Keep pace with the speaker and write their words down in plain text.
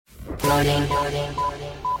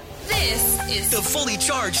This is The Fully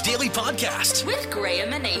Charged Daily Podcast. with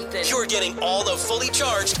Graham and Nathan. You're getting all the Fully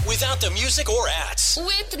Charged without the music or ads.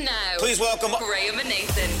 With now, Please welcome... Graham and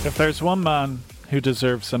Nathan. If there's one man who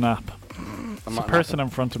deserves a nap, it's the person in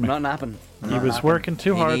front of me. Not napping. He was working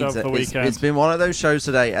too hard needs over it. the weekend. It's been one of those shows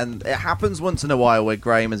today, and it happens once in a while where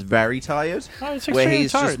Graham is very tired, Oh, he's where extremely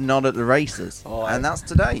he's tired. just not at the races, Oh, and that's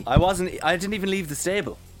today. I didn't even leave the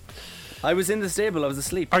stable. I was in the stable. I was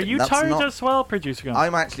asleep. Are you That's tired not- as well, producer Gunn?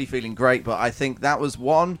 I'm actually feeling great, but I think that was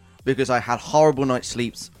one because I had horrible night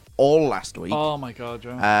sleeps all last week. Oh my god,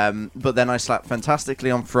 Joe. But then I slept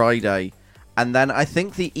fantastically on Friday, and then I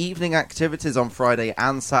think the evening activities on Friday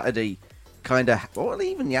and Saturday kind of, well,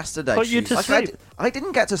 even yesterday. Put you to Like, sleep. I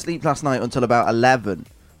didn't get to sleep last night until about 11,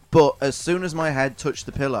 but as soon as my head touched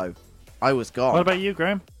the pillow, I was gone. What about you,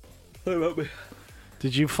 Graham?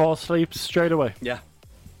 Did you fall asleep straight away? Yeah.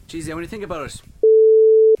 Jeez, yeah, when you think about it.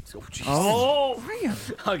 Oh, Jesus. Oh,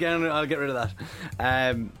 I'll get rid of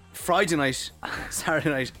that. Friday night, Saturday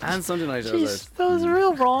night, and Sunday night. I was jeez, that was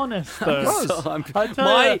real rawness there. out. So I'm, I tell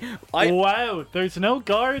my, wow, there's no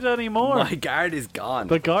guard anymore. my guard is gone.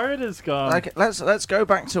 The guard is gone. Okay, let's go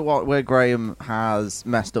back to where Graham has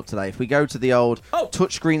messed up today. If we go to the old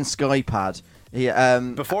touchscreen SkyPad,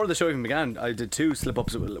 Before the show even began, I did 2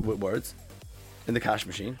 slip-ups with words in the cash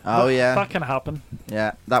machine. oh yeah, That can happen.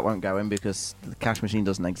 yeah, that won't go in because the cash machine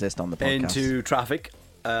doesn't exist on the podcast. Into traffic.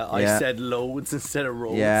 I Yeah. said loads instead of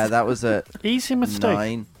roads. Yeah, that was at Easy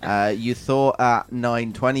mistake. 9. You thought at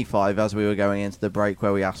 9:25 as we were going into the break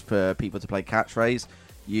where we asked for people to play catchphrase.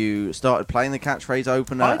 You started playing the catchphrase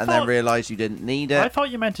opener I and then thought- realised you didn't need I it.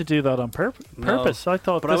 thought you meant to do that on purpose. No. I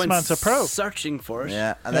thought But I this went man's a pro. searching for it.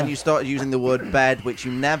 Yeah, and then you started using the word bed, which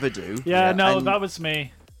you never do. Yeah, no, And- that was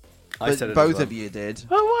me. I but said it both as well. of you did.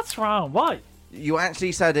 Oh, what's wrong? Why? You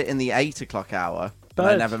actually said it in the 8 o'clock hour. But I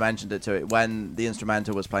Bed. never mentioned it to it when the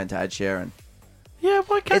instrumental was playing to Ed Sheeran. Yeah,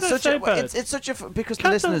 why can't It's I such say a bed? it's such a because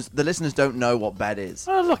Can't the listeners don't know what bed is.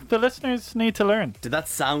 Oh, look, the listeners need to learn. Did that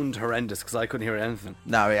sound horrendous? Because I couldn't hear anything.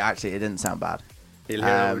 No, it didn't sound bad. You'll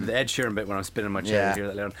hear the Ed Sheeran bit when I'm spinning my chair. yeah. You'll hear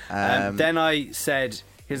that later on. Then I said,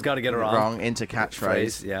 he's got to get it Wrong into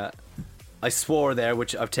catchphrase. Yeah. I swore there,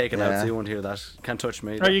 which I've taken out, Yeah. so you won't hear that. Can't touch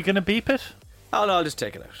me. Are you going to beep it? Oh, no, I'll just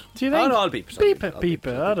take it out. Do you think? Oh, no, I'll beep it. Beep it, beep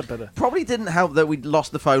it. Add a bit of... Probably didn't help that we'd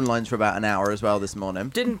lost the phone lines for about an hour as well this morning.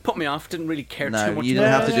 Didn't put me off. Didn't really care too No, much. you didn't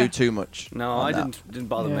about have to it. do too much. No, on I that. didn't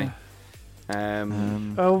bother me.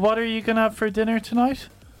 What are you going to have for dinner tonight?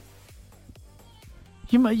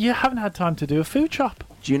 You haven't had time to do a food shop.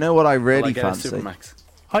 Do you know what I Will I really get a fancy? Supermax?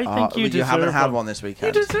 I think you you deserve haven't had one. one this You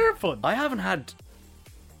weekend. deserve one. I haven't had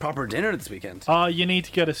proper dinner this weekend. Oh, you need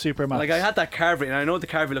to get a Supermax. Like, I had that carvery, and I know the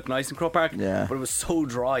carvery looked nice in Croke Park, Yeah. but it was so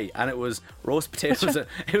dry, and it was roast potatoes. It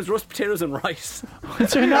was roast potatoes and rice.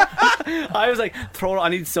 Is there not- I was like, I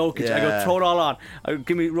need soakage. I go, Yeah. throw it all on.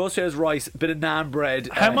 Give me roast potatoes, rice, a bit of naan bread.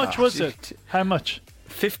 How much was it? How much?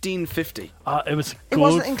 $15.50. It was a It good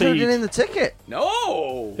wasn't included feed. in the ticket.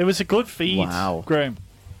 No, It was a good feed, Wow. Graham.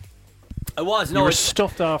 it was. You No, were it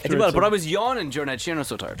stuffed did afterwards. well, but I was yawning during Ed Sheeran. I was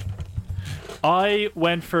so tired. I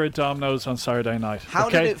went for a Domino's on Saturday night. How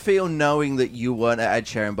okay? did it feel knowing that you weren't at Ed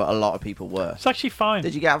Sheeran, but a lot of people were? It's actually fine.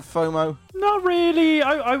 Did you get FOMO? Not really.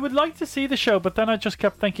 I would like to see the show, but then I just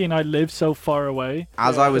kept thinking I live so far away.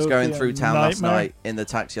 As Yeah, I was it would going be a through town last nightmare. night in the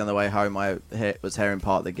taxi on the way home, I was hearing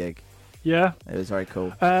part of the gig. Yeah. It was very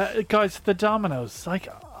cool. Guys, the Domino's. Like,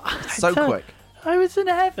 So quick. I was in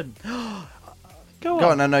heaven. Go Go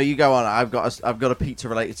on. on, no, you go on. I've got a pizza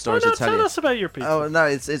related story to tell tell you. us about your pizza. Oh no,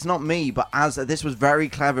 it's not me, but as this was very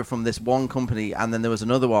clever from this one company, and then there was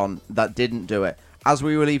another one that didn't do it. As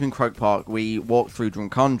we were leaving Croke Park, we walked through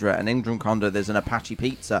Drumcondra, and in Drumcondra there's an Apache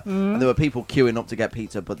Pizza, and there were people queuing up to get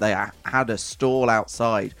pizza, but they had a stall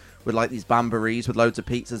outside with like these bambories with loads of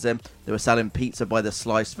pizzas in. They were selling pizza by the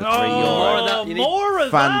slice for €3. More of that, you need- more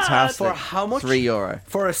of Fantastic. For how much? €3.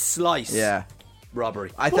 For a slice. Yeah.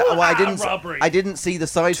 Robbery. I Wow, didn't. robbery. I didn't see the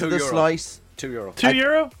size of the €2. slice. €2. that.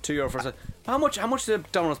 €2? €2 for a slice. How much is a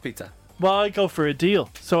Domino's pizza? Well, I go for a deal.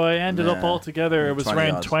 So I ended up Yeah. altogether, it was 20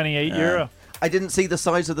 around odd. €28. Yeah. I didn't see the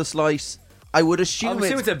size of the slice. I would I assume would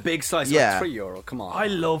assume it's it's a big slice. Yeah. Like €3. Come on. I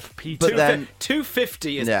love pizza. But then-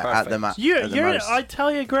 $2.50 is yeah, perfect. at the most. I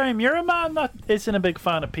tell you, Graham, you're a man that isn't a big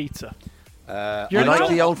fan of pizza. You You're like not-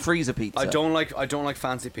 the old freezer pizza? I don't like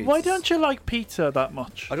fancy pizzas. Why don't you like pizza that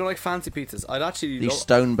much? I don't like fancy pizzas. I'd actually. These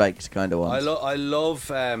stone baked kind of ones. I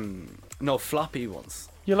love floppy ones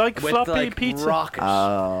You like with floppy like pizza? rocket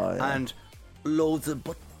Oh, yeah. and loads of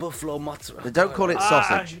buffalo mozzarella. They don't call it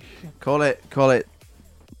sausage. Call it pepperoni.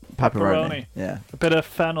 Pepperoni. Yeah. A bit of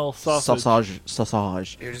fennel sausage.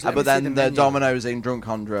 Sausage. Here, just let me But see the then the menu. Domino's in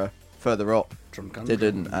Drumcondra further up.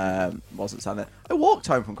 Wasn't standing. I walked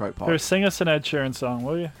home from Croke Park. Here, sing us an Ed Sheeran song,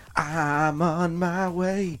 will you? I'm on my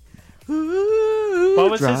way. Ooh, What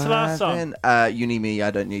was his last driving. You Need Me, I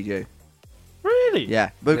Don't Need You. Really? Yeah,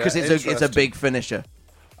 because Yeah, it's a big finisher.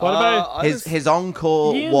 What about His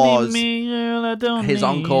encore You was Need Me, Girl, I Don't his Need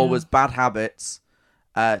encore You. was Bad Habits.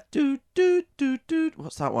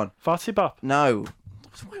 What's that one? Fossy Bop. No.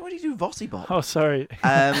 Why would he do Vossi Bop? Oh, sorry.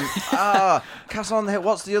 Castle on the Hill.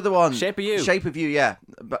 What's the other one? Shape of You. Shape of You, yeah.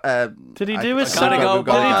 Did he do I a song? gotta go,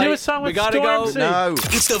 Did he do bye. a song We with gotta go. Stormzy? No.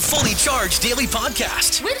 It's the Fully Charged Daily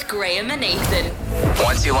Podcast. With Graham and Nathan.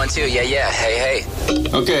 1 2 1 2. Yeah. Hey.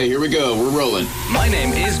 Okay, here we go. We're rolling. My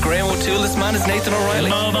name is Graham O'Toole. This man is Nathan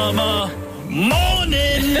O'Reilly.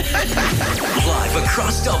 Morning! Live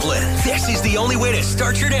across Dublin. This is the only way to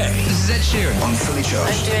start your day. This is Ed Sheeran. I'm fully charged.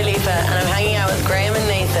 I'm Dua Lipa, and I'm hanging out with Graham and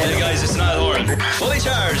Nathan. Hey guys, it's Niall Horan. Fully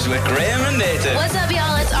charged with Graham and Nathan. What's up,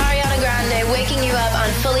 y'all? It's Ariana Grande waking you up on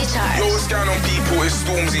Fully Charged. Yo, what's going on, people? It's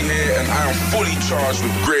Stormzy here, and I am fully charged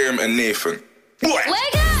with Graham and Nathan. What?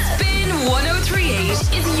 Wake up! Spin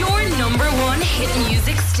 103.8 is your number one hit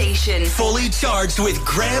music station. Fully Charged with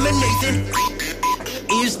Graham and Nathan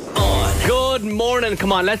is on. Good morning.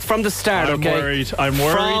 Come on, let's from the start, I'm okay? worried. I'm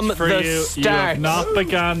worried From for the you. start. You have not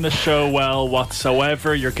began the show well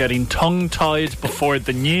whatsoever. You're getting tongue-tied before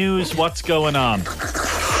the news. What's going on?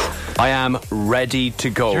 I am ready to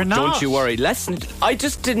go. You're not. Don't you worry. I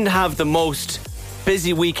just didn't have the most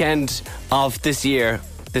busy weekend of this year.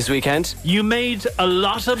 This weekend. You made a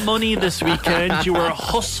lot of money this weekend. You were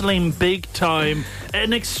hustling big time.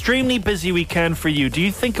 An extremely busy weekend for you. Do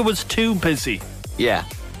you think it was too busy? Yeah.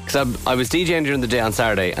 Because I was DJing during the day on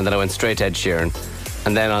Saturday, and then I went straight to Ed Sheeran.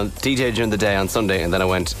 And then on DJ during the day on Sunday, and then I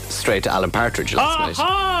went straight to Alan Partridge last night.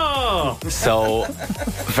 Aha! So,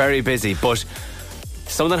 very busy. But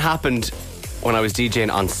something happened when I was DJing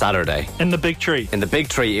on Saturday. In the big tree. In the Big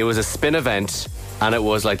Tree, it was a spin event, and it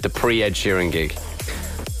was like the pre-Ed Sheeran gig.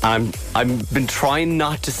 I've been trying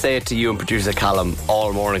not to say it to you and producer Callum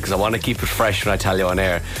all morning because I want to keep it fresh when I tell you on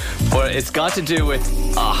air. But it's got to do with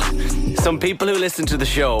some people who listened to the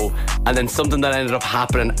show and then something that ended up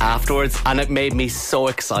happening afterwards, and it made me so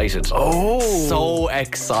excited. Oh, so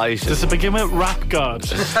excited. Does it begin with Rap God?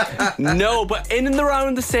 No, but in and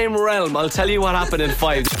around the same realm. I'll tell you what happened in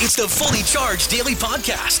 5. It's the Fully Charged Daily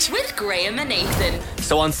Podcast. With Graham and Nathan.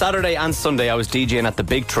 So on Saturday and Sunday, I was DJing at the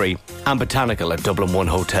Big Tree and Botanical at Dublin 1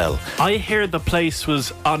 Hotel. I hear the place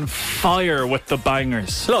was on fire with the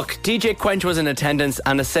bangers. Look, DJ Quench was in attendance,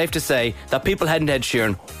 and it's safe to say that people heading to Ed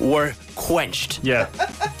Sheeran were quenched. Yeah.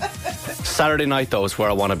 Saturday night, though, is where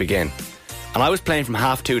I want to begin. And I was playing from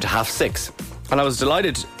 2:30 to 6:30. And I was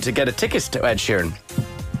delighted to get a ticket to Ed Sheeran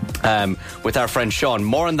with our friend Sean.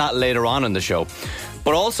 More on that later on in the show.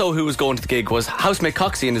 But also who was going to the gig was housemate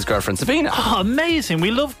Coxie and his girlfriend Sabina. Oh, amazing. We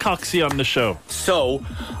love Coxie on the show. So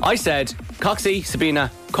I said, Coxie, Sabina,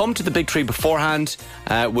 come to the Big Tree beforehand.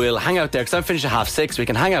 We'll hang out there because I'm finished at 6:30. We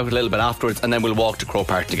can hang out a little bit afterwards, and then we'll walk to Croke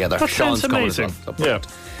Park together. That sounds coming as amazing. well. So Yeah.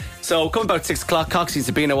 So come about 6 o'clock, Coxie and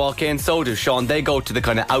Sabina walk in, so do Sean. They go to the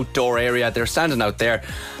kind of outdoor area. They're standing out there,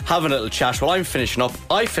 having a little chat while I'm finishing up.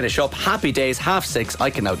 I finish up, happy days, 6:30.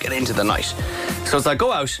 I can now get into the night. So as I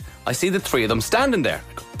go out, I see the three of them standing there.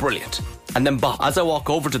 I go, brilliant. And then as I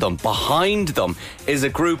walk over to them, behind them is a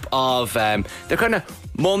group of, they're kind of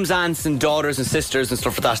mums, aunts and daughters and sisters and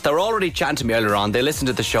stuff like that. They were already chatting to me earlier on. They listened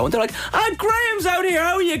to the show and they're like, Graham's out here,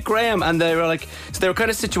 how are you, Graham? And they were like, so they were kind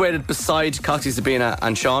of situated beside Coxie, Sabina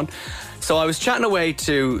and Sean. So I was chatting away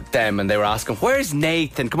to them and they were asking, where's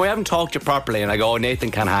Nathan? Come on, we haven't talked to you properly. And I go,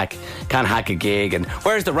 Nathan can't hack a gig. And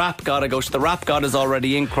where's the rap god? I go, the rap god is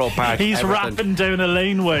already in Croke Park. He's everything. rapping down a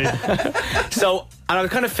laneway. So, and I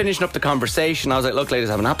was kind of finishing up the conversation. I was like, look, ladies,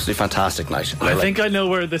 have an absolutely fantastic night. I think I know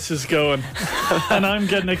where this is going. And I'm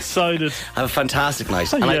getting excited. Have a fantastic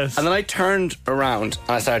night. And, Yes. and then I turned around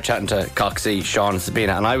and I started chatting to Coxie, Sean and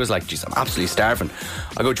Sabina, and I was like, geez, I'm absolutely starving.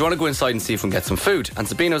 I go, do you want to go inside and see if we can get some food? And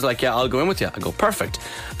Sabina was like, yeah, I'll go in with you. I go, perfect.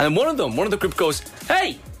 And then one of the group goes,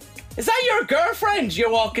 hey, is that your girlfriend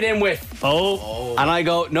you're walking in with? Oh. And I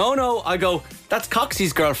go, no. I go, that's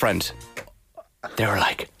Coxie's girlfriend. They were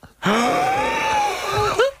like,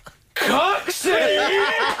 Coxie!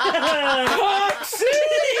 Coxie!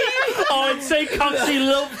 Oh, I'd say Coxie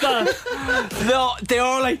loved that. No, they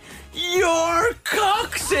were like, you're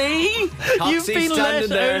Coxie! You've been let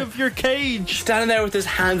there, out of your cage. standing there with his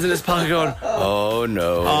hands in his pocket going, oh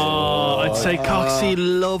no. Oh, I'd say Coxie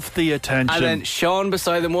loved the attention. And then Sean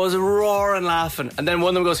beside them was roaring laughing. And then one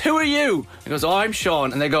of them goes, who are you? He goes, oh, I'm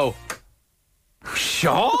Sean. And they go,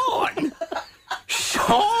 Sean?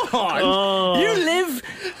 Sean? Oh. You live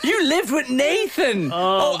You lived with Nathan.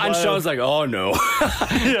 Oh, and wow. Sean's like, oh no.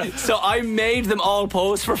 So I made them all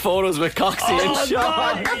pose for photos with Coxie and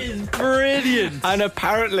Sean. That is brilliant. And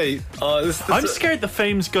apparently, I'm scared the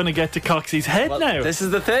fame's going to get to Coxie's head now. This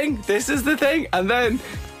is the thing. And then,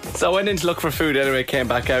 so I went in to look for food anyway, came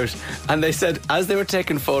back out, and they said, as they were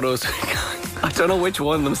taking photos, I don't know which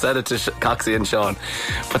one of them said it to Coxie and Sean,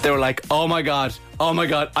 but they were like, oh my God,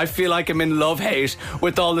 I feel like I'm in love-hate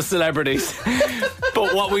with all the celebrities.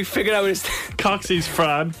 But what we figured out is Coxie's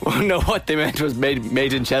Fran. Well, no, what they meant was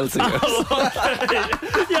made in Chelsea. Oh, okay.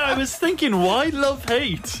 Yeah, I was thinking, why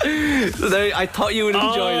love-hate? So I thought you would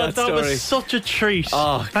enjoy that story. That was such a treat.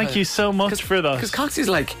 Oh, Thank you so much for that. Because Coxie's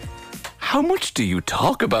like, how much do you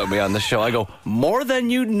talk about me on the show? I go, more than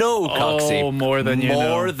you'd know, Coxie. Oh, more than you know.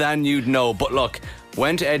 More than you'd know. But look,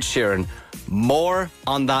 went to Ed Sheeran. More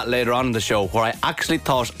on that later on in the show, where I actually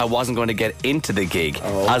thought I wasn't going to get into the gig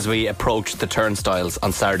as we approached the turnstiles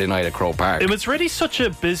on Saturday night at Croke Park. It was really such a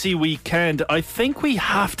busy weekend. I think we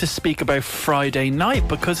have to speak about Friday night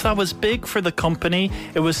because that was big for the company.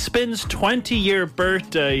 It was Spin's 20-year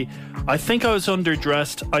birthday. I think I was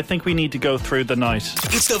underdressed. I think we need to go through the night.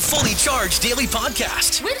 It's the Fully Charged Daily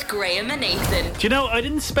Podcast With Graham and Nathan. Do you know, I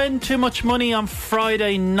didn't spend too much money on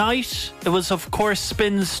Friday night. It was, of course,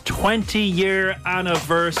 Spin's 20-year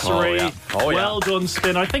anniversary. Well done,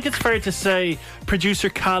 Spin. I think it's fair to say producer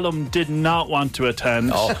Callum did not want to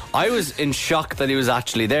attend. I was in shock that he was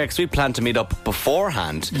actually there because we planned to meet up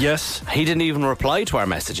beforehand. Yes. He didn't even reply to our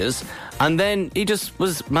messages, and then he just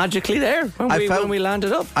was magically there when we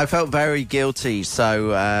landed up. I felt very guilty.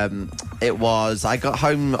 So I got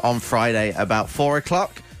home on Friday about 4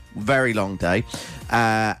 o'clock. Very long day.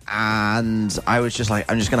 And I was just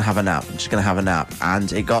like, I'm just going to have a nap.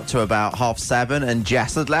 And it got to about 7:30 and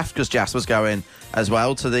Jess had left because Jess was going as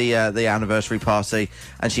well to the anniversary party,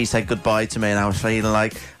 and she said goodbye to me, and I was feeling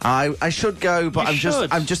like I should go, but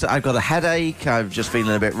I've got a headache, I'm just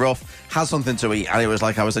feeling a bit rough, had something to eat, and it was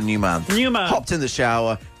like I was a new man. Hopped in the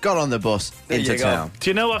shower, got on the bus into town. Do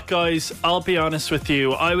you know what, guys? I'll be honest with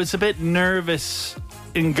you. I was a bit nervous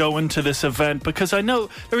in going to this event because I know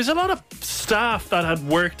there was a lot of staff that had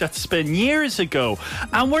worked at Spin years ago,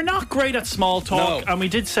 and we're not great at small talk. And we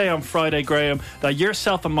did say on Friday, Graham, that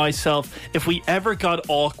yourself and myself, if we ever got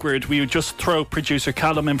awkward, we would just throw producer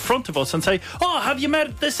Callum in front of us and say, oh, have you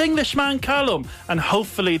met this Englishman Callum? And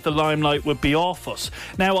hopefully the limelight would be off us.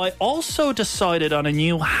 Now, I also decided on a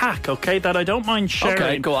new hack, okay, that I don't mind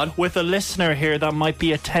sharing with a listener here that might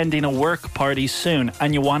be attending a work party soon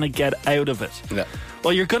and you want to get out of it. Yeah.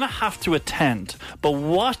 Well, you're going to have to attend, but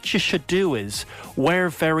what you should do is wear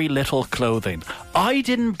very little clothing. I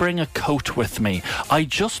didn't bring a coat with me. I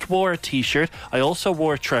just wore a t-shirt. I also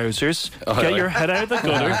wore trousers. Get your head out of the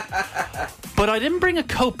gutter. But I didn't bring a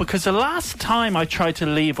coat because the last time I tried to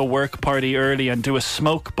leave a work party early and do a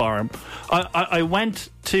smoke bomb, I went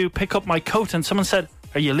to pick up my coat and someone said,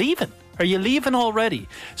 "Are you leaving? Are you leaving already?"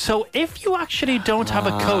 So if you actually don't have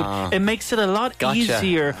a coat, it makes it a lot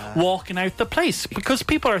easier walking out the place, because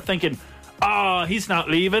people are thinking, he's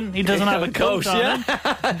not leaving, he doesn't have a coat on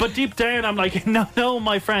him. But deep down I'm like, no,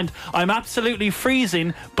 my friend, I'm absolutely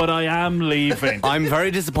freezing, but I am leaving. I'm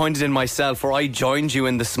very disappointed in myself, where I joined you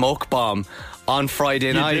in the smoke bomb on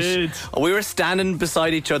Friday night. Did. We were standing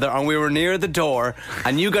beside each other and we were near the door,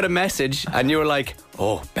 and you got a message and you were like,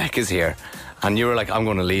 oh, Beck is here. And you were like, I'm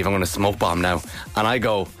going to leave, I'm going to smoke bomb now. And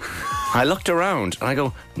I looked around and I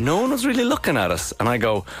go, no one was really looking at us. And I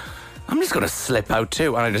go, I'm just going to slip out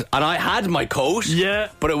too. And I had my coat,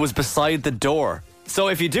 but it was beside the door. So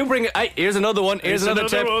if you do bring it, here's another one, here's another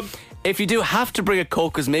tip. If you do have to bring a coat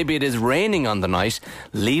because maybe it is raining on the night,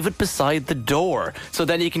 leave it beside the door, so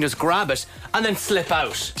then you can just grab it and then slip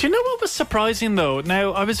out. Do you know what was surprising though?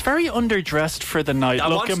 Now, I was very underdressed for the night. I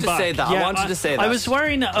wanted to say that. I wanted to say that. I was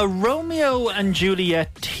wearing a Romeo and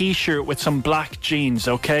Juliet t-shirt with some black jeans,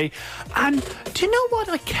 okay? And do you know what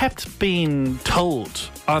I kept being told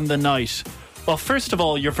on the night? Well, first of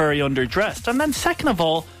all, you're very underdressed. And then second of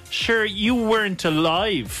all, sure, you weren't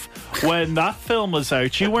alive when that film was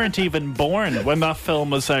out. You weren't even born when that film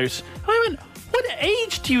was out. I went, what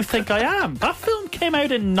age do you think I am? That film came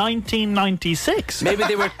out in 1996. Maybe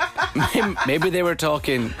they were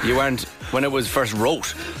talking, you weren't when it was first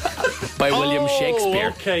wrote by William Shakespeare.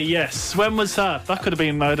 Okay, yes. When was that? That could have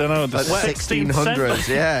been, I don't know, the 1600s,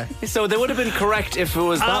 yeah. So they would have been correct if it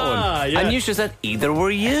was that one. Yeah. And you should have said, either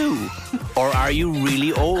were you, or are you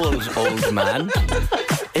really old man?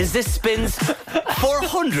 Is this Spin's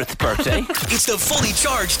 400th birthday? It's the Fully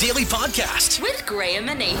Charged Daily Podcast with Graham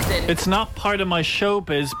and Nathan. It's not part of my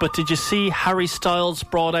showbiz, but did you see Harry Styles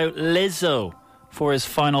brought out Lizzo for his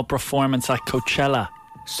final performance at Coachella?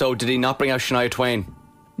 So did he not bring out Shania Twain?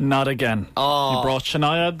 Not again. Oh. He brought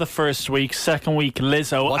Shania the first week, second week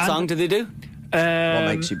Lizzo. What song did they do? What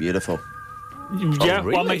Makes You Beautiful? Yeah,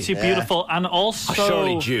 really? What Makes You Beautiful, and also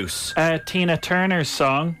Surely Juice. Tina Turner's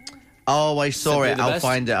song. Oh, I saw Simply it. the I'll Best?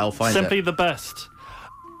 find it. I'll find Simply it. the Best.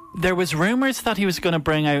 There was rumours that he was going to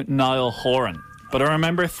bring out Niall Horan, but I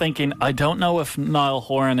remember thinking, I don't know if Niall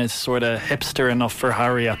Horan is sort of hipster enough for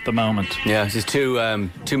Harry at the moment. Yeah, he's too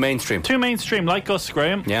mainstream. Too mainstream, like us,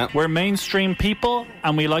 Graham. Yeah. We're mainstream people,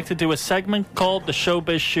 and we like to do a segment called the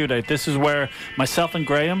Showbiz Shootout. This is where myself and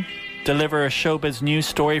Graham deliver a showbiz news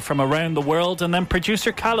story from around the world, and then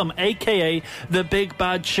producer Callum, a.k.a. the Big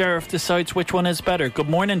Bad Sheriff, decides which one is better. Good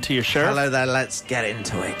morning to you, Sheriff. Hello there. Let's get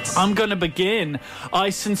into it. I'm going to begin. I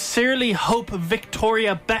sincerely hope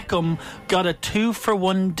Victoria Beckham got a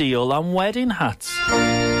 2-for-1 deal on wedding hats.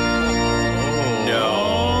 No.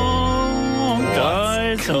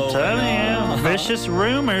 Guys, I'm telling you, vicious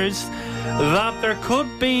rumours that there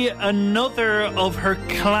could be another of her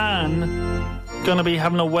clan going to be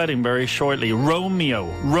having a wedding very shortly. Romeo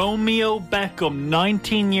Beckham,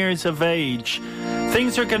 19 years of age.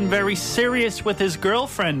 Things are getting very serious with his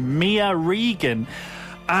girlfriend, Mia Regan.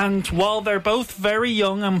 And while they're both very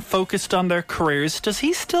young and focused on their careers, does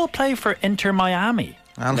he still play for Inter Miami?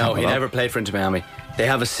 No, he never played for Inter Miami. They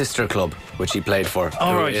have a sister club, which he played for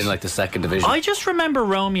in like the second division. I just remember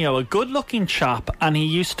Romeo, a good-looking chap, and he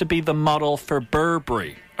used to be the model for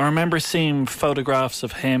Burberry. I remember seeing photographs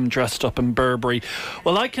of him dressed up in Burberry.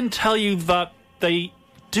 Well, I can tell you that they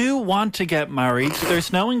do want to get married.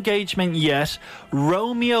 There's no engagement yet.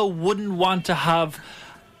 Romeo wouldn't want to have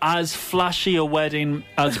as flashy a wedding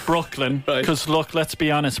as Brooklyn, because look, let's be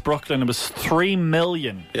honest, Brooklyn, it was 3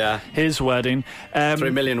 million. Yeah, his wedding. 3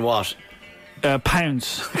 million what?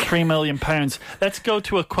 Pounds. 3 million pounds. Let's go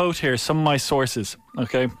to a quote here. Some of my sources.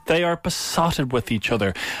 Okay, they are besotted with each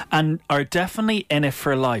other and are definitely in it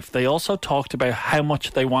for life. They also talked about how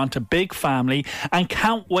much they want a big family and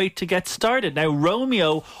can't wait to get started. Now,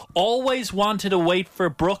 Romeo always wanted to wait for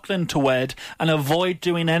Brooklyn to wed and avoid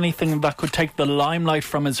doing anything that could take the limelight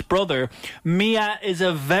from his brother. Mia is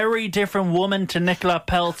a very different woman to Nicola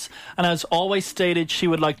Peltz and has always stated she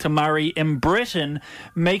would like to marry in Britain,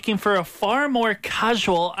 making for a far more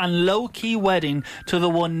casual and low-key wedding to the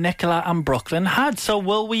one Nicola and Brooklyn had. So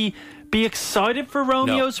will we be excited for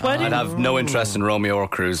Romeo's wedding? I'd have no interest in Romeo or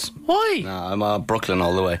Cruz. Why? No, I'm Brooklyn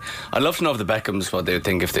all the way. I'd love to know if the Beckhams, what they would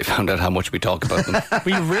think if they found out how much we talk about them.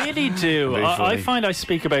 We really do. I find I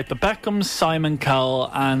speak about the Beckhams, Simon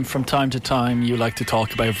Cowell, and from time to time you like to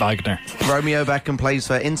talk about Wagner. Romeo Beckham plays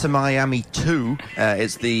for Inter Miami 2.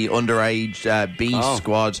 It's the underage B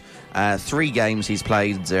squad. 3 games he's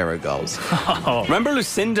played, 0 goals. Remember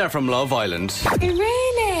Lucinda from Love Island?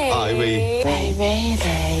 Really? I really?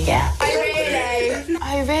 Yeah.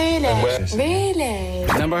 Really?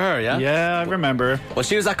 Remember her, yeah? Yeah, I remember. Well,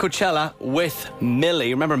 she was at Coachella with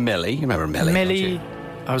Millie. Remember Millie? You remember Millie? Millie.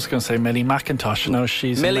 I was going to say Millie McIntosh. No,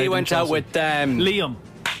 she's Millie Maiden went out Johnson. with Liam.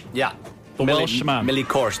 Yeah. The Welsh man. Millie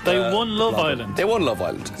Course. They won Love Island. They won Love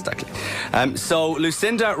Island, exactly. So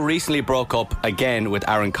Lucinda recently broke up again with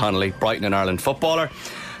Aaron Connolly, Brighton and Ireland footballer.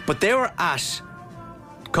 But they were at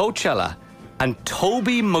Coachella and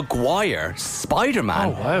Tobey Maguire,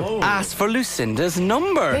 Spider-Man, asked for Lucinda's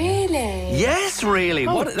number. Really? Yes, really.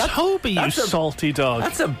 Oh, Toby, you salty dog.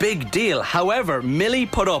 That's a big deal. However, Millie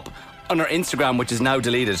put up on her Instagram, which is now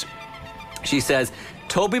deleted, she says,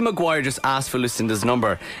 Tobey Maguire just asked for Lucinda's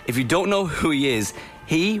number. If you don't know who he is,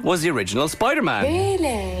 he was the original Spider-Man.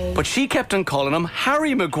 Really? But she kept on calling him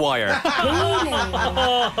Harry Maguire. Really?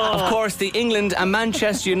 Of course, the England and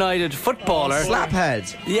Manchester United footballer.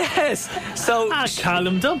 Slaphead. Yes. So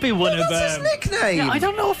Callum, don't be one of them. That's his nickname. Yeah, I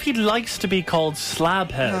don't know if he likes to be called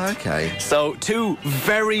Slabhead. Okay. So 2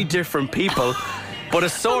 very different people. But a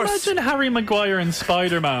source. Imagine Harry Maguire and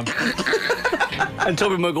Spider-Man. And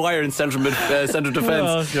Tobey Maguire in central defence.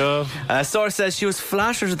 Oh, God. A source says she was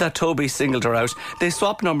flattered that Toby singled her out. They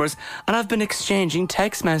swapped numbers and have been exchanging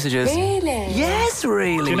text messages. Really? Yes,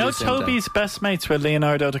 really. Do you know Lucinda. Toby's best mates with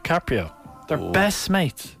Leonardo DiCaprio? They're best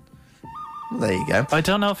mates. There you go. I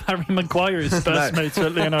don't know if Harry Maguire is best mates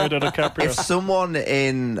with Leonardo DiCaprio. If someone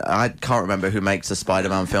I can't remember who makes the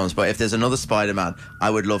Spider-Man films, but if there's another Spider-Man, I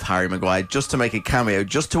would love Harry Maguire just to make a cameo,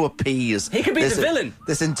 just to appease. He could be the villain.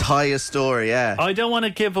 This entire story, yeah. I don't want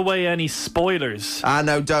to give away any spoilers.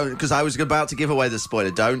 No, don't, because I was about to give away the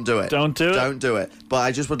spoiler. Don't do it. Don't do it? Don't do it. But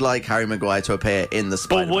I just would like Harry Maguire to appear in the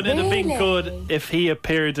Spider-Man. But wouldn't it have been good if he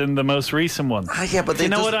appeared in the most recent one? Yeah, but you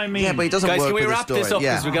know what I mean? Yeah, but he doesn't Guys, work can we with the wrap story. this up?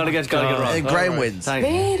 Because we gotta get right. Graham wins.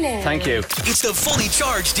 Thank you. It's the Fully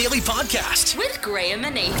Charged Daily Podcast with Graham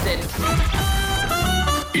and Nathan.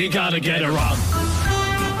 You gotta get it wrong.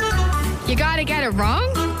 You gotta get it wrong?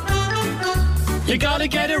 You gotta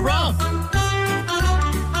get it wrong.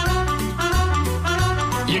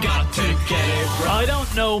 You got to get it wrong. I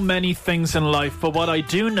don't know many things in life, but what I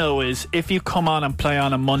do know is if you come on and play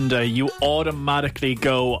on a Monday, you automatically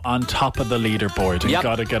go on top of the leaderboard. And you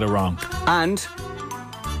gotta get it wrong. And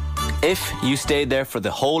if you stayed there for the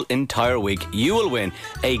whole entire week, you will win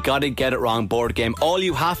a Gotta Get It Wrong board game. All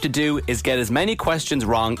you have to do is get as many questions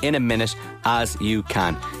wrong in a minute as you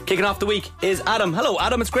can. Kicking off the week is Adam. Hello,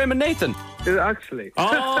 Adam. It's Graham and Nathan. Actually.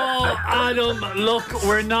 Oh, Adam, look,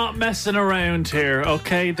 we're not messing around here,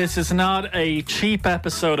 okay? This is not a cheap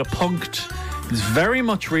episode of Punked. It's very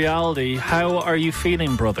much reality. How are you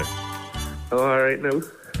feeling, brother? Oh, all right now.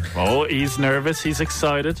 Oh, he's nervous. He's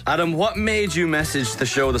excited. Adam, what made you message the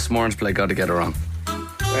show this morning to play Gotta Get It Wrong?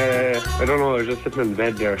 I don't know. I was just sitting in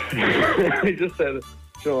bed there. I just said,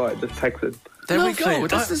 Joe, I just texted. There we go.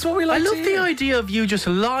 This is what we like I to love hear. the idea of you just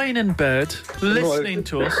lying in bed, listening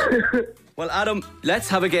to us. Well, Adam, let's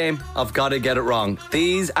have a game of Gotta Get It Wrong.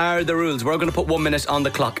 These are the rules. We're going to put 1 minute on the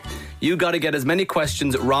clock. You got to get as many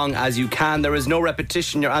questions wrong as you can. There is no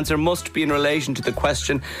repetition. Your answer must be in relation to the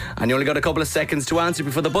question. And you only got a couple of seconds to answer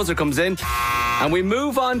before the buzzer comes in. And we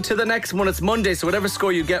move on to the next one. It's Monday, so whatever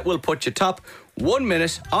score you get will put you top. 1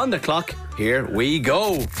 minute on the clock. Here we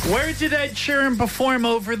go. Where did Ed Sheeran perform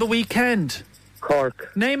over the weekend?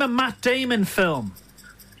 Cork. Name a Matt Damon film.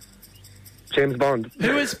 James Bond.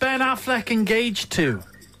 Who is Ben Affleck engaged to?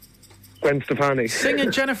 Gwen Stefani. Sing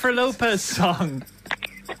a Jennifer Lopez song.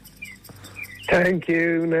 Thank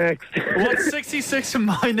you. Next. What's 66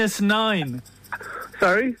 minus 9?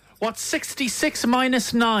 Sorry? What's 66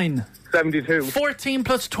 minus 9? 72. 14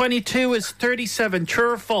 plus 22 is 37.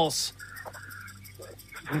 True or false?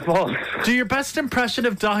 False. Do your best impression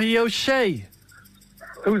of Dahi O'Shea.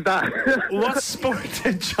 Who's that? What sport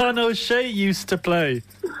did John O'Shea used to play?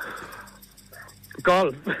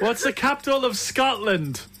 Golf. What's the capital of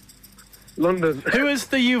Scotland? London. Who is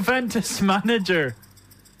the Juventus manager?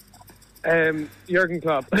 Jurgen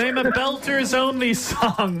Klopp. Name a Belters Only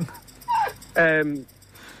song.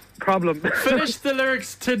 Problem. Finish the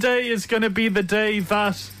lyrics. Today is going to be the day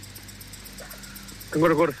that... I'm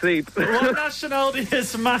going to go to sleep. What nationality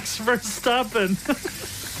is Max Verstappen?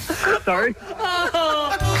 Sorry?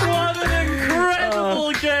 Oh, what an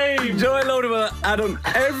incredible game. Joe, I load of Adam,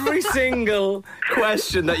 every single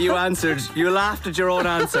question that you answered, you laughed at your own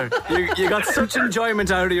answer. You got such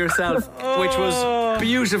enjoyment out of yourself, which was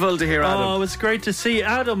beautiful to hear, Adam. Oh, it was great to see.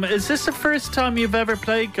 Adam, is this the first time you've ever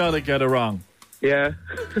played Gotta Get It Wrong? Yeah.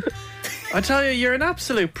 I tell you, you're an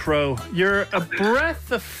absolute pro. You're a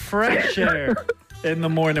breath of fresh air in the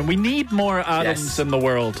morning. We need more Adams in the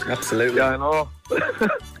world. Absolutely. Yeah, I know.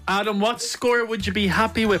 Adam, what score would you be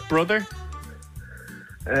happy with, brother?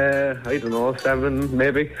 I don't know, 7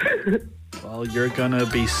 maybe. Well, you're gonna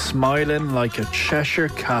be smiling like a Cheshire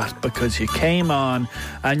cat because you came on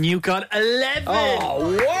and you got 11.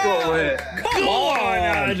 Oh, wow! Come on,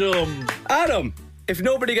 Adam. Adam, if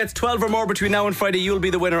nobody gets 12 or more between now and Friday, you'll be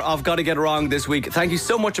the winner of Gotta Get It Wrong this week. Thank you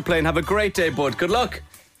so much for playing. Have a great day, bud. Good luck.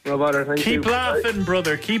 No bother, thank you. Keep laughing,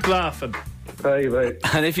 brother. Keep laughing. Bye, bye.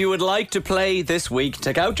 And if you would like to play this week,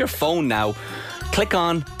 take out your phone now, click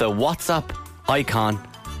on the WhatsApp icon,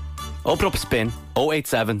 open up Spin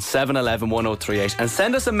 087 711 1038 and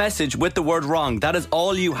send us a message with the word wrong. That is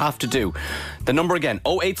all you have to do. The number again,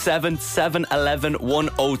 087 711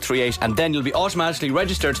 1038, and then you'll be automatically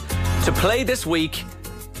registered to play this week.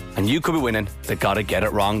 And you could be winning the Gotta Get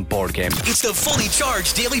It Wrong board game. It's the Fully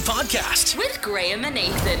Charged Daily Podcast with Graham and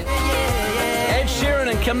Nathan. Ed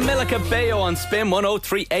Sheeran and Camila Cabello on Spin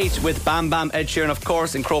 1038 with Bam Bam. Ed Sheeran, of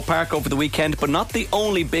course, in Croke Park over the weekend, but not the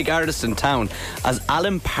only big artist in town, as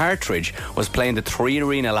Alan Partridge was playing the 3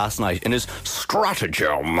 Arena last night in his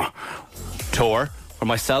Stratagem tour, where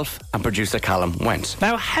myself and producer Callum went.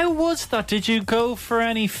 Now, how was that? Did you go for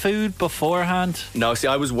any food beforehand? No, see,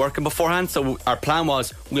 I was working beforehand, so our plan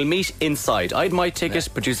was we'll meet inside. I had my ticket,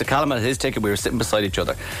 producer Callum had his ticket, we were sitting beside each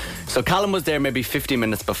other. So Callum was there maybe 15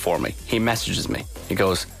 minutes before me. He messages me. He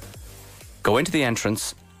goes, go into the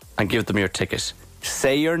entrance and give them your ticket.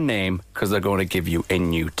 Say your name, because they're going to give you a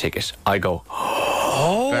new ticket. I go,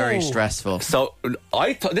 Very stressful. So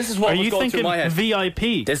I thought this is what was going through my head.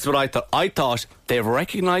 VIP? This is what I thought. I thought they've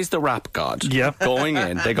recognised the rap god. Yep. Going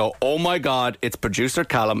in, they go, oh my God, it's producer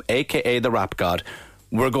Callum, aka the rap god.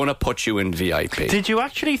 We're going to put you in VIP. Did you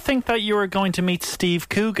actually think that you were going to meet Steve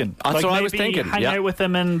Coogan? That's what I was maybe thinking. Hang out with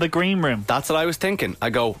him in the green room. That's what I was thinking. I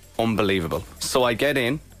go, unbelievable. So I get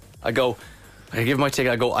in. I go, I give my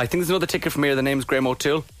ticket. I go, I think there's another ticket from here. The name's Graham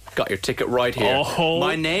O'Toole. got your ticket right here. Oh.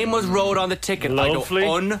 My name was wrote on the ticket. Lovely. I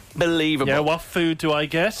go, unbelievable. Yeah, what food do I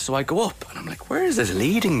get? So I go up and I'm like, where is this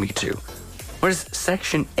leading me to? Where's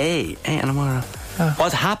section A? And I'm gonna...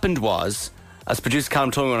 What happened was, as producer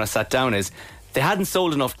Callum told me when I sat down, is they hadn't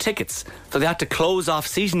sold enough tickets, so they had to close off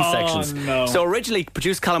seating sections. No. So originally,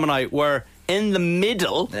 producer Callum and I were in the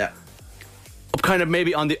middle, up kind of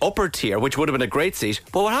maybe on the upper tier, which would have been a great seat.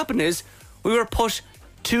 But what happened is, we were put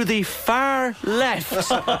to the far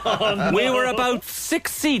left. We were about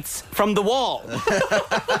 6 seats from the wall.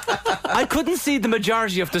 I couldn't see the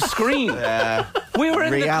majority of the screen. Yeah. We were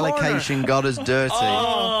in Reallocation the corner. got us dirty.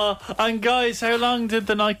 Oh, and guys, how long did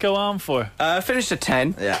the night go on for? Finished at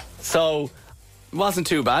 10. Yeah. So, it wasn't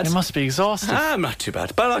too bad. It must be exhausting. I'm not too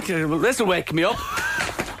bad. But this will wake me up.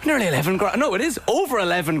 Nearly 11 grand. No, it is over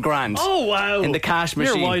 11 grand. Oh, wow. In the cash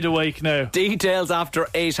machine. You're wide awake now. Details after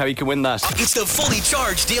 8 how you can win that. It's the Fully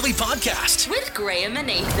Charged Daily Podcast. With Graham and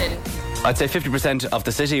Nathan. I'd say 50% of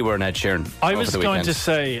the city were in Ed Sheeran. I over was the going weekend. to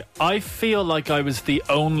say, I feel like I was the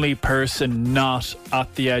only person not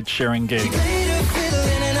at the Ed Sheeran gig.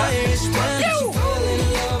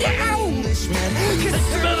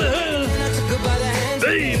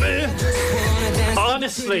 Baby!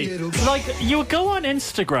 Honestly, like, you would go on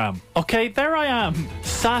Instagram, okay, there I am,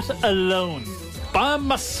 sat alone, by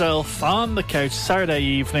myself on the couch Saturday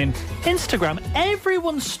evening. Instagram,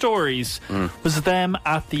 everyone's stories was them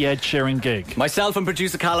at the Ed Sheeran gig. Myself and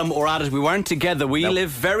producer Callum were at it. We weren't together. We live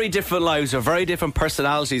very different lives. We're very different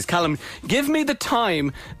personalities. Callum, give me the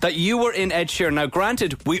time that you were in Ed Sheeran. Now,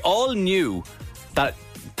 granted, we all knew that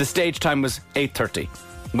the stage time was 8:30.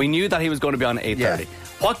 We knew that he was going to be on at 8:30. Yeah.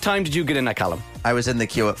 What time did you get in at, Callum? I was in the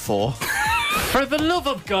queue at 4. For the love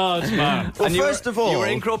of God, man. Well, And you first were- of all, you were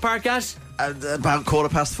in Croke Park at? about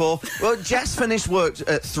 4:15. Well, Jess finished work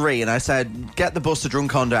at 3, and I said, get the bus to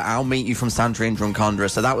Drumcondra. I'll meet you from Santry in Drumcondra.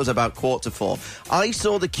 So that was about 3:45. I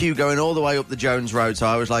saw the queue going all the way up the Jones Road, so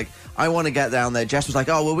I was like, I want to get down there. Jess was like,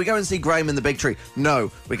 oh, well, we go and see Graham in the Big Tree.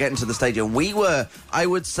 No, we're getting to the stage. And we were, I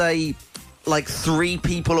would say, like 3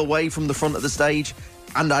 people away from the front of the stage.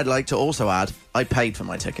 And I'd like to also add, I paid for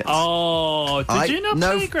my tickets. Oh, did you not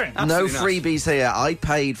pay, Graham? No Absolutely not. freebies here. I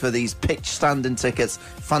paid for these pitch standing tickets.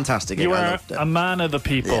 Fantastic. You I are loved it. a man of the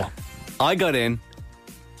people. Yeah. I got in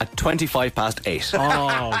at 8:25.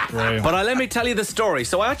 Oh, Graham. But let me tell you the story.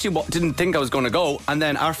 So I actually didn't think I was going to go, and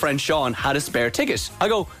then our friend Sean had a spare ticket. He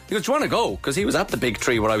goes, do you want to go? Because he was at the Big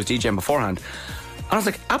Tree where I was DJing beforehand. And I was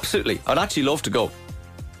like, absolutely, I'd actually love to go.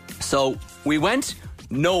 So we went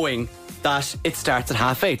knowing that it starts at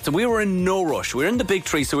 8:30. So we were in no rush. We were in the Big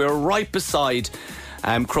Tree, so we were right beside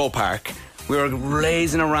Croke Park. We were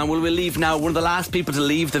lazing around. Will we leave now? One of the last people to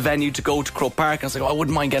leave the venue to go to Croke Park. I was like, I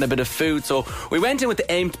wouldn't mind getting a bit of food. So we went in with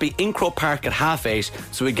the aim to be in Croke Park at 8:30,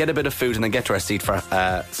 so we'd get a bit of food and then get to our seat for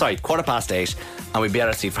 8:15, and we'd be at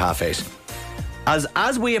our seat for 8:30.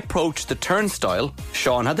 As we approached the turnstile,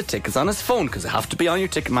 Sean had the tickets on his phone because they have to be on your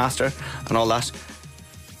Ticketmaster and all that.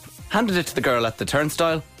 Handed it to the girl at the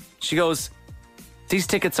turnstile. She goes, these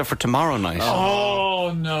tickets are for tomorrow night.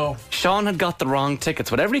 Oh, no. Sean had got the wrong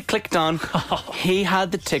tickets. Whatever he clicked on, he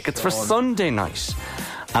had the tickets for Sunday night.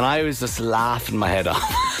 And I was just laughing my head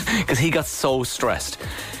off because he got so stressed.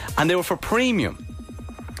 And they were for premium.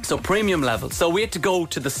 So premium level. So we had to go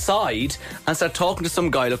to the side and start talking to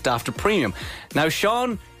some guy who looked after premium. Now,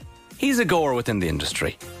 Sean, he's a goer within the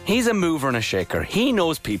industry. He's a mover and a shaker. He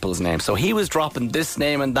knows people's names. So he was dropping this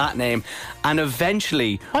name and that name. And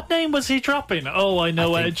eventually... What name was he dropping? Oh, I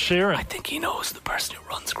know Ed Sheeran. I think he knows the person who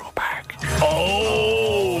runs Croke Park.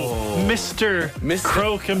 Oh, Mr.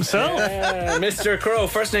 Croke himself. Yeah, Mr. Crow.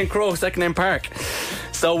 First name Crow, second name Park.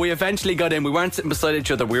 So we eventually got in. We weren't sitting beside each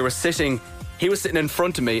other. We were sitting... He was sitting in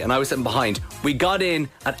front of me and I was sitting behind. We got in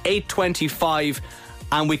at 8:25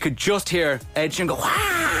 and we could just hear Ed Sheeran go,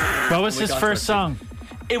 "Wah!" What was his first song?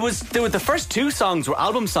 It was the first 2 songs were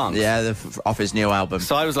album songs. Yeah, off his new album.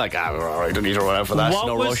 So I was like, we're all right, don't need to run out for that. What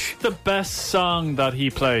No was rush. the best song that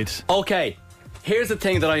he played? Okay, here's the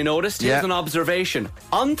thing that I noticed. Here's Yeah. an observation.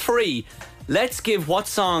 On 3, let's give what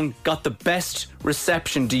song got the best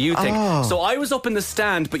reception, do you think? Oh. So I was up in the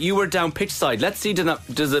stand, but you were down pitch side. Let's see, does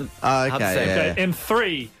it have the same? yeah. In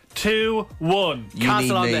 3, 2, 1. You Castle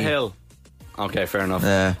Need on the Me. Hill. Okay, fair enough.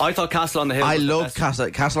 Yeah. I thought Castle on the Hill I was the love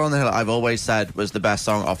best. Castle on the Hill. I've always said was the best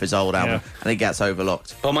song off his old album, and it gets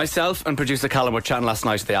overlooked. But myself and producer Callum were chatting last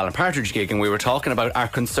night at the Alan Partridge gig, and we were talking about our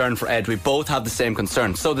concern for Ed. We both have the same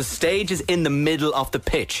concern. So the stage is in the middle of the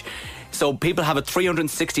pitch. So people have a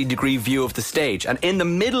 360-degree view of the stage. And in the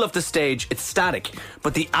middle of the stage, it's static.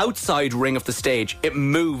 But the outside ring of the stage, it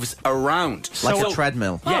moves around. Like a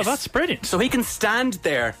treadmill. Oh, that's brilliant. So he can stand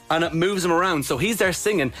there and it moves him around. So he's there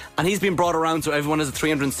singing and he's been brought around so everyone has a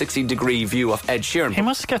 360-degree view of Ed Sheeran. He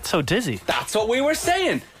must get so dizzy. That's what we were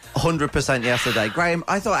saying. 100% yesterday. Graham,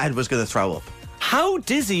 I thought Ed was going to throw up. How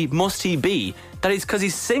dizzy must he be that he's because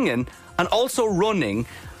he's singing and also running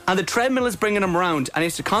and the treadmill is bringing him around and he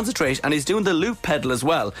has to concentrate and he's doing the loop pedal as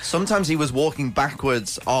well. Sometimes he was walking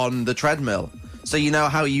backwards on the treadmill. So you know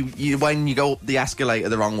how you when you go up the escalator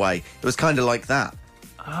the wrong way, it was kind of like that.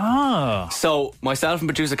 Ah. So myself and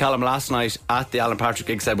producer Callum last night at the Alan Patrick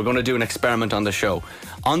gig said we're going to do an experiment on the show.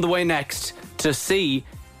 On the way next to see,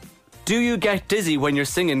 do you get dizzy when you're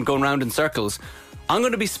singing going round in circles? I'm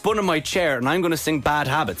going to be spun in my chair and I'm going to sing Bad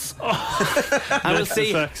Habits. And we'll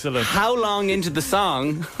see how long into the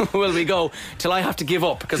song will we go till I have to give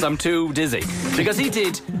up because I'm too dizzy. Because he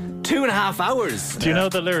did 2.5 hours. Do you know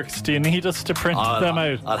the lyrics? Do you need us to print them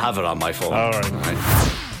out? I'll have it on my phone. All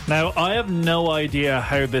right. Now, I have no idea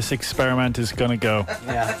how this experiment is going to go.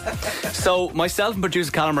 Yeah. So, myself and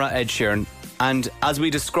producer Callum are at Ed Sheeran. And as we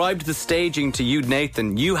described the staging to you,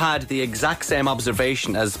 Nathan, you had the exact same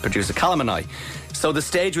observation as producer Callum and I. So the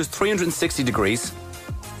stage was 360 degrees.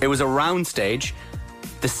 It was a round stage.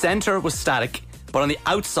 The centre was static, but on the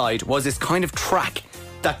outside was this kind of track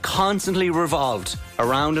that constantly revolved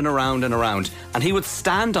around and around and around. And he would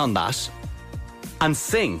stand on that and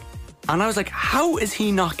sing. And I was like, how is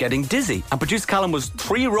he not getting dizzy? And producer Callum was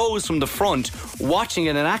 3 rows from the front watching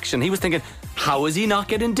it in action. He was thinking, how is he not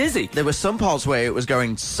getting dizzy? There were some parts where it was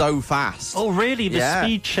going so fast. Oh, really? The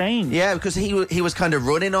speed changed? Yeah, because he was kind of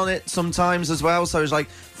running on it sometimes as well. So it was like,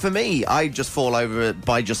 for me, I'd just fall over it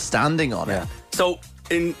by just standing on it. So,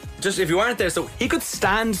 if you weren't there, so he could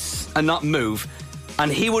stand and not move, and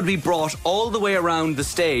he would be brought all the way around the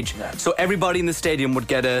stage, so everybody in the stadium would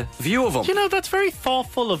get a view of him. You know, that's very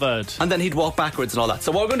thoughtful of Ed. And then he'd walk backwards and all that.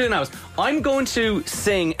 So what we're going to do now is, I'm going to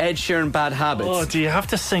sing Ed Sheeran Bad Habits. Oh, do you have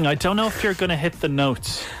to sing? I don't know if you're going to hit the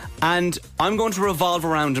notes. And I'm going to revolve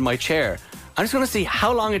around in my chair. I'm just going to see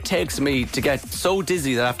how long it takes me to get so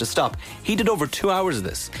dizzy that I have to stop. He did over 2 hours of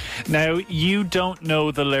this. Now, you don't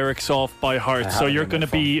know the lyrics off by heart, so you're going to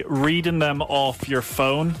be reading them off your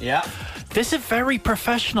phone. Yeah. This is very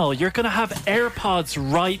professional. You're going to have AirPods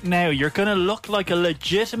right now. You're going to look like a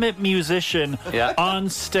legitimate musician on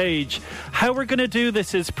stage. How we're going to do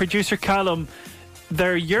this is producer Callum,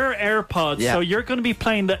 they're your AirPods, so you're going to be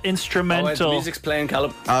playing the instrumental. The music's playing,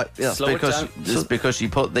 Callum. It's because you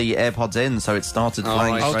put the AirPods in, so it started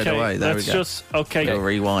playing straight away. There we go. Go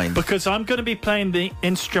rewind. Because I'm going to be playing the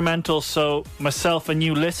instrumental, so myself and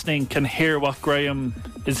you listening can hear what Graham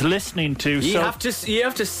is listening to. You have to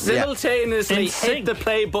simultaneously hit the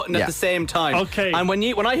play button at the same time. Okay. And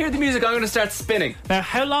when I hear the music, I'm going to start spinning. Now,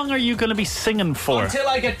 how long are you going to be singing for? Until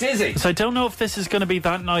I get dizzy. So I don't know if this is going to be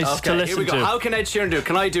that nice to listen here we go. to. How can Ed Sheeran do it?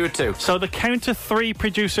 Can I do it too? So the count of 3,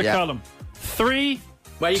 producer Callum. 3.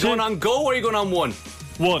 Are you going on go or are you going on 1?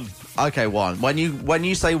 1. Okay, 1. When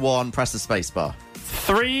you say 1, press the space bar.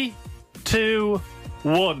 3, 2,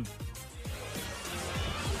 1.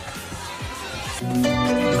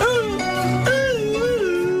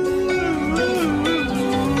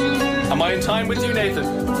 Am I in time with you, Nathan?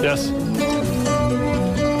 Yes.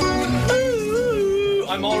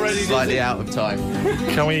 I'm already slightly out of time.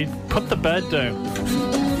 Can we put the bed down?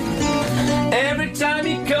 Every time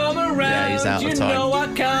you come around, he's out of you time. know I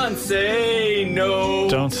can't say no.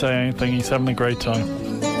 Don't say anything. He's having a great time.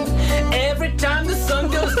 Every time the sun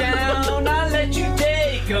goes down, I let you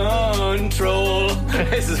take control.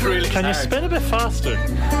 This is really Can you spin a bit faster?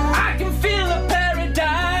 I can feel a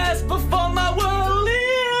paradise before my world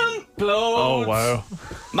implodes. Oh, wow.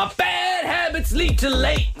 My bad habits lead to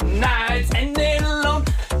late nights and then alone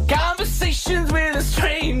conversations with a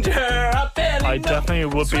stranger. I definitely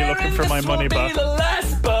would be looking for my money back. He's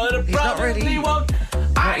not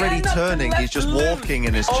really turning, he's just walking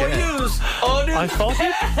in his chair. I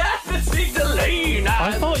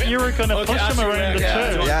thought you were going to push him around the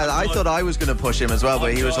chair. Yeah, I thought I was going to push him as well,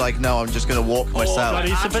 but he was like, no, I'm just going to walk myself. God,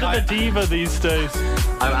 he's a bit of a diva these days.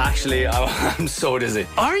 I'm so dizzy.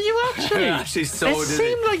 Are you actually? I'm actually so dizzy. It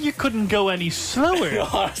seemed like you couldn't go any slower.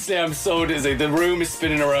 Honestly, I'm so dizzy. The room is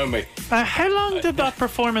spinning around me. How long did that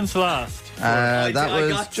performance last? That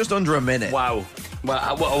was just under a minute. Wow.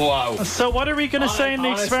 Wow. So what are we going to say in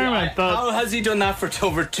the experiment? How has he done that for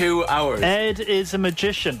over 2 hours? Ed is a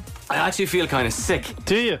magician. I actually feel kind of sick.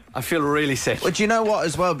 Do you? I feel really sick. But do you know what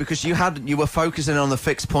as well? Because you were focusing on the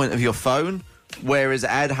fixed point of your phone, whereas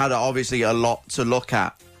Ed had obviously a lot to look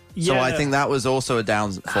at. So Yeah. I think that was also a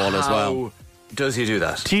downfall as well. How does he do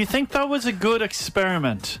that? Do you think that was a good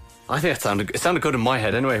experiment? I think it sounded good in my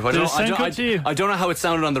head anyway. Did it sound good to you? I don't know how it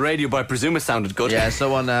sounded on the radio, but I presume it sounded good. Yeah,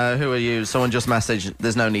 someone, who are you? Someone just messaged,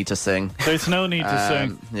 there's no need to sing. There's no need to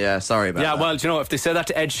sing. Yeah, sorry about that. Yeah, well, do you know, if they said that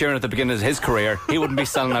to Ed Sheeran at the beginning of his career, he wouldn't be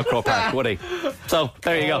selling out Croke Park, would he? So,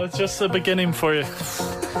 there you go. It's just the beginning for you.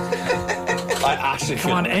 I actually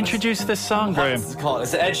Come on, introduce this song, Graham. It's called.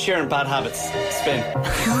 It's the Ed Sheeran Bad Habits spin.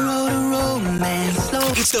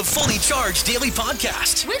 It's the Fully Charged Daily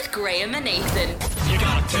Podcast. With Graham and Nathan. You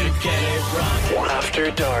got to get it right.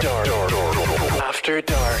 After dark. After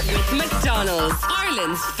dark. McDonald's,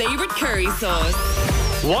 Ireland's favourite curry sauce.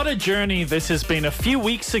 What a journey this has been. A few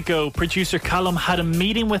weeks ago, producer Callum had a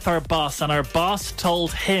meeting with our boss, and our boss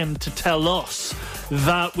told him to tell us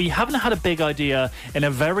that we haven't had a big idea in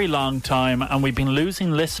a very long time, and we've been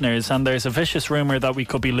losing listeners, and there's a vicious rumour that we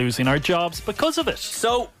could be losing our jobs because of it.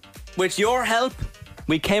 So, with your help,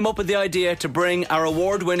 we came up with the idea to bring our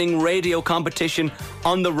award-winning radio competition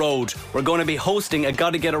on the road. We're going to be hosting a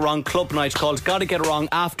Gotta Get It Wrong club night called Gotta Get It Wrong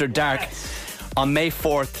After Dark on May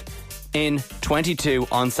 4th in 22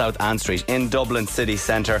 on South Ann Street in Dublin City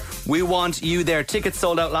Centre. We want you there. Tickets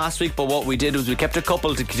sold out last week, but what we did was we kept a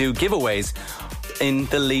couple to do giveaways in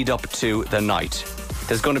the lead up to the night.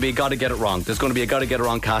 There's going to be a Gotta Get It Wrong. There's going to be a Gotta Get It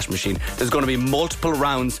Wrong cash machine. There's going to be multiple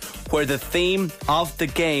rounds where the theme of the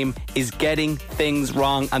game is getting things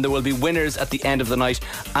wrong, and there will be winners at the end of the night,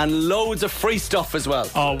 and loads of free stuff as well.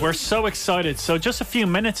 Oh, we're so excited. So just a few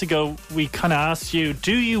minutes ago, we kind of asked you,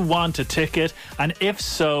 do you want a ticket? And if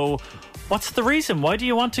so, what's the reason? Why do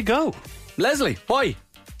you want to go? Leslie, why?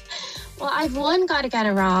 Well, I've Gotta Get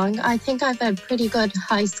It Wrong. I think I've a pretty good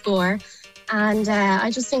high score. And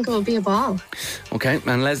I just think it will be a ball. Okay,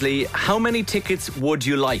 and Leslie, how many tickets would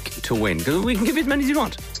you like to win? Because we can give you as many as you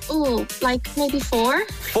want. Oh, like maybe 4?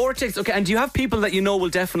 4 tickets, okay. And do you have people that you know will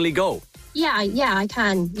definitely go? Yeah, I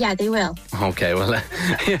can. Yeah, they will. Okay, well,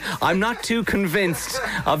 I'm not too convinced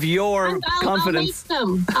of your confidence.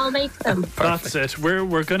 I'll make them. That's it.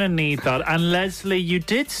 We're going to need that. And Leslie, you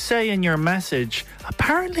did say in your message,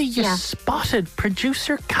 apparently you spotted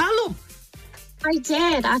producer Callum. I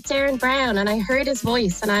did at Darren Brown, and I heard his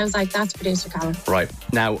voice, and I was like, that's producer Callum. Right.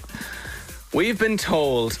 Now, we've been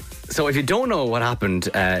told, so if you don't know what happened,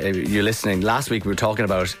 if you're listening, last week we were talking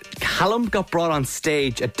about Callum got brought on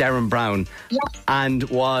stage at Darren Brown and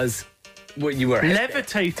was, you were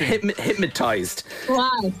levitating, hypnotised.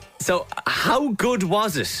 Wow. So how good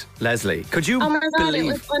was it, Leslie? Could you believe?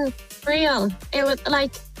 It was unreal. It was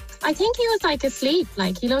like, I think he was like asleep,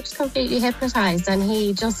 like he looked completely hypnotised, and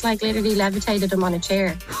he just like literally levitated him on a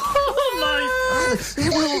chair. Oh my!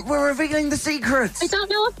 We're revealing the secrets. I don't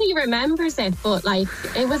know if he remembers it, but like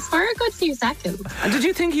it was for a good few seconds. And did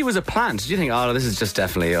you think he was a plant? Did you think, oh, this is just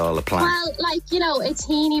definitely all a plant? Well, like, you know, a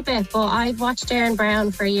teeny bit, but I've watched Darren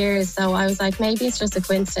Brown for years, so I was like, maybe it's just a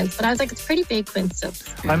coincidence. But I was like, it's a pretty big coincidence.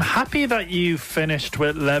 I'm happy that you finished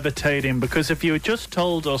with levitating, because if you had just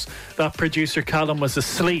told us that producer Callum was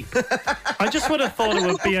asleep, I just would have thought it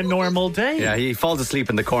would be a normal day. Yeah, he falls asleep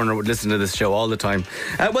in the corner, would listen to this show all the time.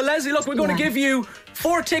 Well, Leslie, look, we're going to give you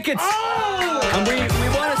 4 tickets. Oh! And we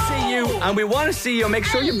want to see you, and we want to see you. Make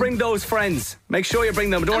sure you bring those friends. Make sure you bring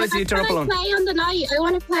them. We don't want to see you turn up alone. I play on the night. I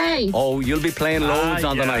want to play. Oh, you'll be playing loads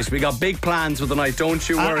on the night. We got big plans for the night. Don't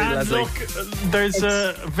you worry, and Leslie. Look, there's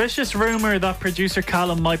a vicious rumour that producer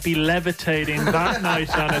Callum might be levitating that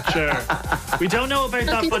night on a chair. We don't know about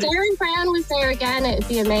that, if but Darren Brown was there again, it'd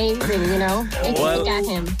be amazing, you know. If we could get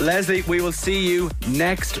him. Leslie, we will see you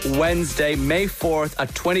next Wednesday, May 4th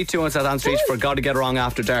at 22 on South Ann Street for Gotta Get It Wrong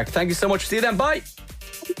After Dark. Thank you so much. See you then. Bye.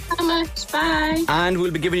 Thank you so much. Bye. And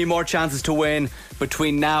we'll be giving you more chances to win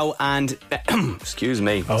between now and excuse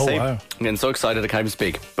me. Oh, See, wow. I'm getting so excited I can't even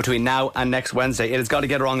speak. Between now and next Wednesday, it has Got to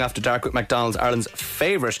Get It Wrong After Dark with McDonald's, Ireland's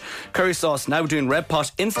favourite curry sauce, now doing Red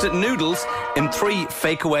Pot instant noodles in 3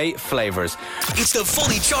 fake-away flavours. It's the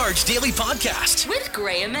Fully Charged Daily Podcast. With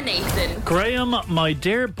Graham and Nathan. Graham, my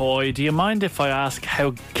dear boy, do you mind if I ask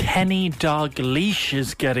how Kenny Dalglish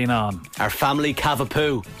is getting on? Our family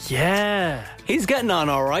Cavapoo. Yeah. He's getting on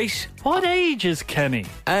all right. What age is Kenny?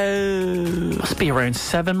 Must be around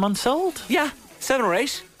 7 months old. Yeah, 7 or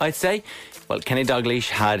 8, I'd say. Well, Kenny Dalglish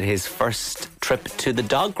had his first trip to the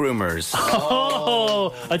dog groomers.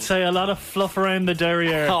 Oh, I'd say a lot of fluff around the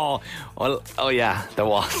derriere. Oh yeah, there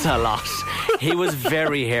was a lot. He was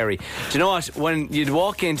very hairy. Do you know what? When you'd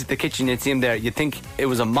walk into the kitchen, you'd see him there, you'd think it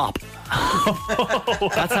was a mop.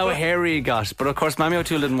 That's how hairy he got. But of course, Mammy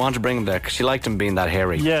O'Toole didn't want to bring him there because she liked him being that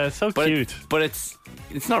hairy. Yeah, so cute. But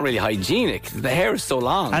it's not really hygienic. The hair is so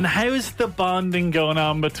long. And how's the bonding going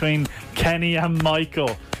on between Kenny and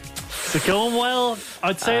Michael? Is it going well?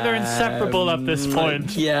 I'd say they're inseparable at this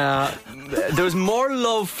point. Yeah. There's more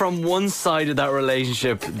love from one side of that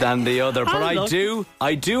relationship than the other. But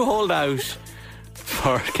I do hold out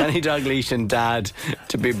for Kenny Dalglish and Dad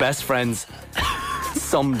to be best friends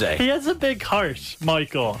someday. He has a big heart,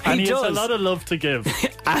 Michael, and he has a lot of love to give.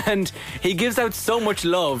 And he gives out so much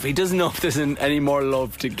love, he doesn't know if there's any more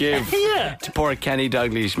love to give to poor Kenny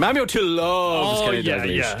Dalglish. Mammy O'Toole loves Kenny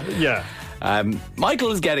Dalglish. Yeah.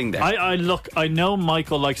 Michael is getting there. I know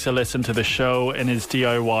Michael likes to listen to the show in his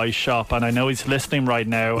DIY shop, and I know he's listening right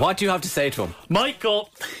now. What do you have to say to him? Michael,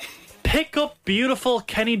 pick up beautiful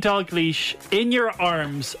Kenny Dalglish in your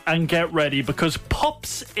arms and get ready, because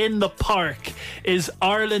Pups in the Park is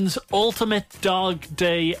Ireland's ultimate dog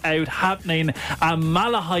day out, happening at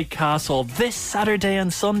Malahide Castle this Saturday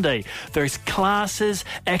and Sunday. There's classes,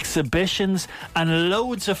 exhibitions, and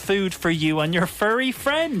loads of food for you and your furry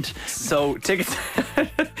friend. So tickets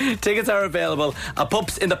are available at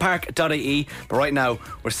pupsinthepark.ie. But right now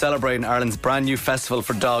we're celebrating Ireland's brand new festival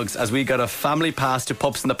for dogs, as we got a family pass to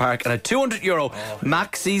Pups in the Park and a €200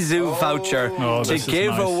 Maxi Zoo voucher to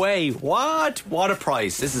give away. What a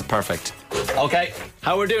prize. This is perfect. Okay,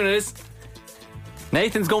 how we're doing it is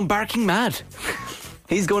Nathan's going barking mad.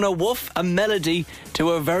 He's going to woof a melody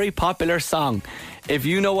to a very popular song. If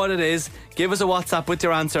you know what it is, give us a WhatsApp with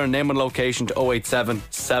your answer and name and location to 087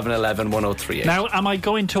 711 1038. Now, am I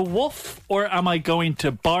going to woof, or am I going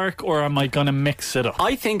to bark, or am I going to mix it up?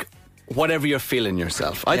 I think whatever you're feeling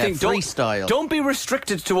yourself. I think freestyle. Don't be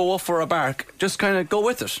restricted to a woof or a bark. Just kind of go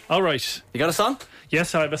with it. All right. You got a song?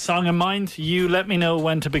 Yes, I have a song in mind. You let me know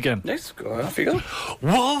when to begin. Let's go. Off you go.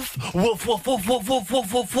 Woof, woof, woof, woof, woof, woof,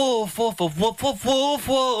 woof, woof, woof, woof, woof, woof, woof, woof,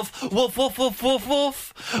 woof, woof, woof, woof, woof,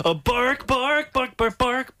 woof. Bark, bark, bark, bark, bark,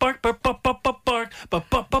 bark, bark, bark, bark, bark,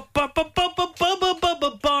 bark, bark, bark, bark, bark,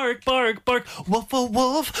 bark, bark, bark, bark, woof, woof,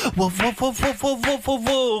 woof, woof, woof, woof, woof, woof, woof, woof, woof,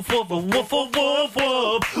 woof, woof,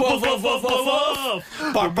 woof, woof, woof, woof, woof,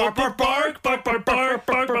 woof, bark, bark, bark, bark, bark, bark, bark, bark,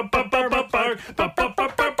 bark, bark, bark,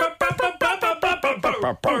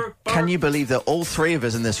 bark, bark. Can you believe that all three of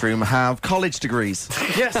us in this room have college degrees?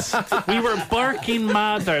 Yes, we were barking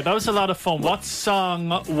mad there. That was a lot of fun. What song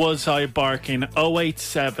was I barking?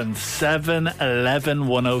 087 711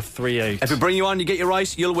 1038. If we bring you on, you get you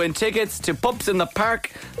right, you'll win tickets to Pups in the Park,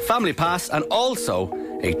 Family Pass, and also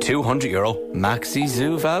a €200 Maxi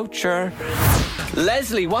Zoo voucher.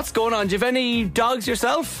 Leslie, what's going on? Do you have any dogs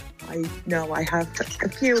yourself? I have a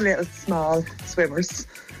few little small swimmers.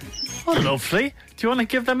 Oh, lovely. Do you want to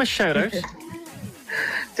give them a shout out?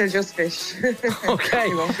 They're just fish.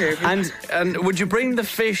 Okay. And would you bring the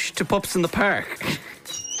fish to Pups in the Park?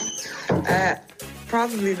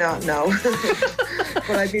 Probably not, no.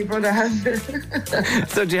 But I'd be brother has.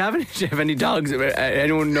 So do you have any dogs?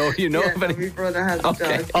 Anyone know of any? My brother has a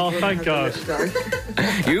dog. Oh, thank God.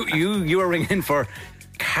 You were ringing for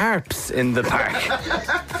carps in the park.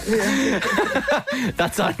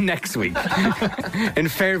 That's on next week in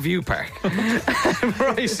Fairview Park.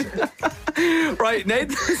 Right,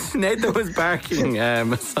 Nathan was barking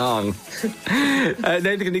a song.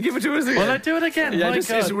 Nathan, can you give it to us again? Will I do it again? Yeah,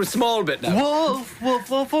 just a small bit now. Woof, woof,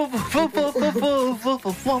 woof, woof, woof, woof, woof, woof, woof,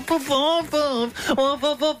 woof,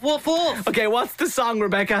 woof, woof, woof, woof. Okay, what's the song,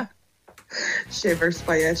 Rebecca? Shivers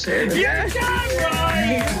by Ed Sheeran. Yes,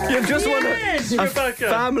 right. You've just won a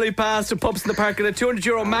family pass to Pups in the Park and a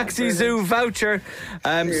 €200 Maxi Zoo voucher.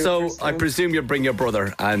 So I presume you'll bring your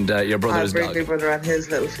brother and your brother's dog. I'll bring my brother and his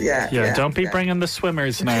little, yeah, don't be bringing the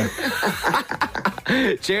swimmers now.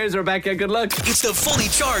 Cheers, Rebecca. Good luck. It's the Fully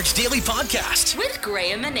Charged Daily Podcast with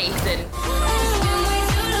Graham and Nathan.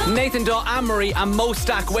 Nathan Daw, Anne-Marie and Mo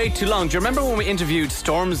Stack, way too long. Do you remember when we interviewed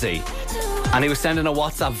Stormzy and he was sending a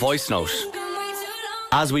WhatsApp voice note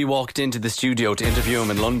as we walked into the studio to interview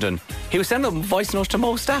him in London? He was sending a voice note to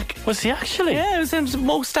Mo Stack. Was he actually? Yeah, he was sending it to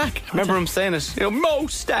Mo Stack. Remember him saying it? Mo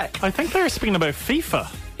Stack. I think they were speaking about FIFA.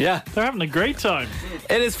 Yeah. They're having a great time.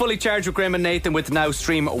 It is Fully Charged with Graham and Nathan with Now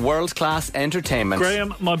Stream world-class entertainment.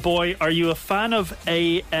 Graham, my boy, are you a fan of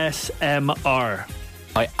ASMR?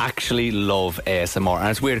 I actually love ASMR, and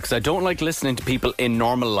it's weird because I don't like listening to people in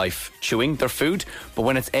normal life chewing their food, but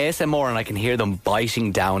when it's ASMR and I can hear them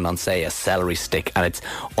biting down on, say, a celery stick and it's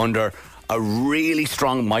under a really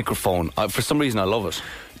strong microphone, for some reason I love it.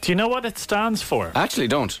 Do you know what it stands for? I actually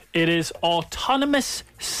don't. It is Autonomous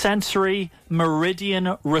Sensory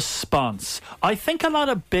Meridian Response. I think a lot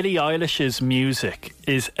of Billie Eilish's music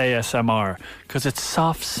is ASMR because it's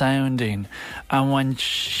soft sounding, and when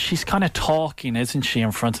she's kind of talking, isn't she,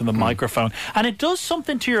 in front of the microphone, and it does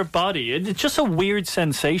something to your body. It's just a weird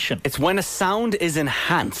sensation. It's when a sound is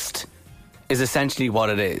enhanced. is essentially what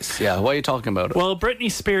it is. Yeah, what are you talking about? Well,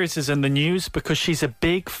 Britney Spears is in the news because she's a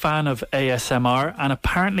big fan of ASMR, and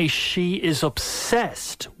apparently she is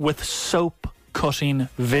obsessed with soap cutting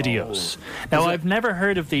videos. Now, I've never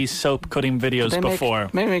heard of these soap cutting videos before.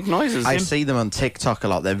 They make noises. I see them on TikTok a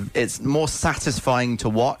lot. It's more satisfying to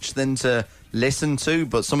watch than to listen to,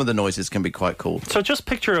 but some of the noises can be quite cool. So just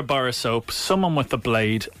picture a bar of soap, someone with a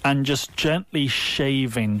blade, and just gently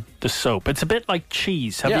shaving the soap. It's a bit like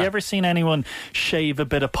cheese. Have you ever seen anyone shave a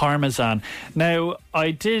bit of Parmesan? Now,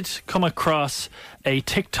 I did come across a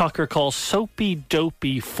TikToker called Soapy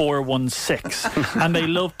Dopey 416, and they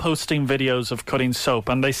love posting videos of cutting soap,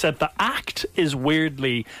 and they said the act is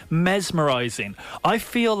weirdly mesmerizing. I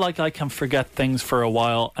feel like I can forget things for a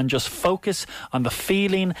while and just focus on the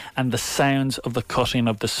feeling and the sounds of the cutting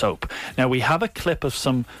of the soap. Now, we have a clip of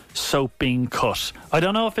some soap being cut. I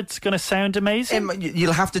don't know if it's going to sound amazing.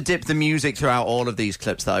 You'll have to dip the music throughout all of these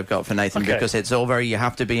clips that I've got for Nathan, because it's all very, you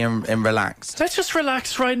have to be in relaxed. Let's just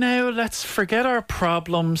relax right now. Let's forget our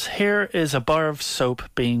problems. Here is a bar of soap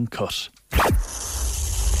being cut.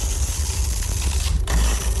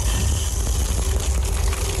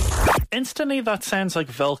 Instantly, that sounds like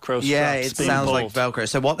Velcro straps. Yeah, it sounds like Velcro.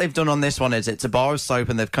 So what they've done on this one is it's a bar of soap,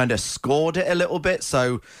 and they've kind of scored it a little bit.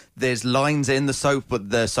 So there's lines in the soap, but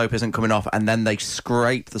the soap isn't coming off. And then they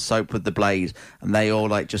scrape the soap with the blade, and they all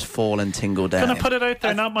like just fall and tingle down. Gonna put it out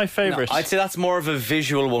there, not my favourite. No, I'd say that's more of a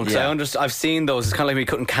visual one, because I've seen those. It's kind of like me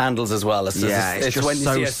cutting candles as well. It's just when you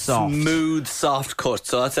so see a soft. smooth, soft cut.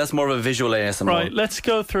 So that's more of a visual ASMR. Right, let's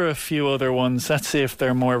go through a few other ones. Let's see if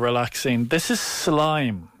they're more relaxing. This is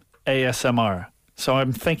slime ASMR. So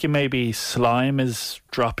I'm thinking maybe slime is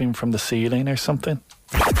dropping from the ceiling or something.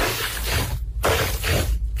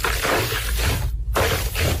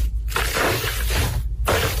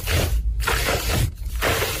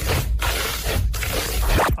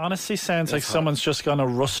 Honestly, sounds like someone's just gone a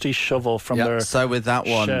rusty shovel from their So with that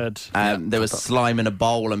one, shed. There was slime in a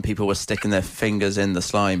bowl, and people were sticking their fingers in the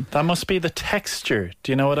slime. That must be the texture.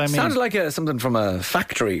 Do you know what I mean? Sounds like something from a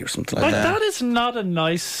factory or something like that. That is not a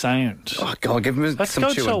nice sound. Oh, God, give me Let's some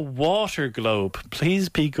go chewing. to Water Globe. Please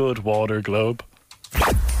be good, Water Globe.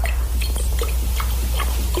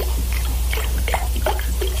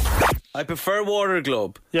 I prefer Water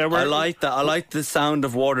Globe. Yeah, I like that. I like the sound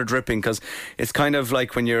of water dripping, because it's kind of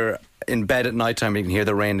like when you're in bed at night time, you can hear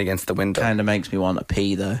the rain against the window. Kind of makes me want to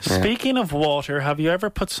pee, though. Speaking of water, have you ever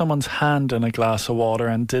put someone's hand in a glass of water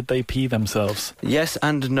and did they pee themselves? Yes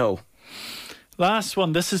and no. Last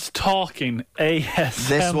one, this is talking ASMR.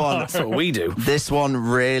 This one, That's what we do. This one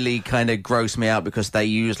really kind of grossed me out, because they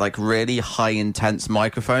use like really high intense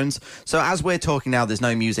microphones. So as we're talking now, there's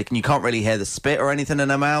no music, and you can't really hear the spit or anything in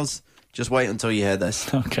their mouths. Just wait until you hear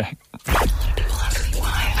this. Okay. People ask me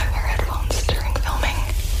why I wear headphones during filming.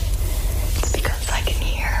 It's because I can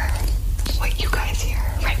hear what you guys hear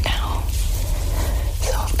right now.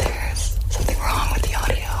 So if there's something wrong with the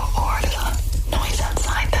audio, or there's a noise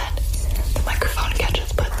outside that the microphone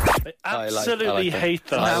catches, but I absolutely hate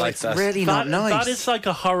that. I like that. Really not nice. That is like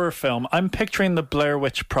a horror film. I'm picturing the Blair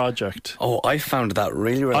Witch Project. Oh, I found that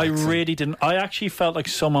really relaxing. I really didn't. I actually felt like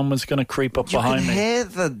someone was going to creep up behind me. You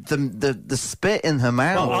can hear the spit in her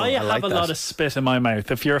mouth. Well, I have a lot of spit in my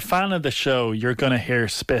mouth. If you're a fan of the show, you're going to hear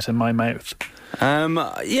spit in my mouth. Do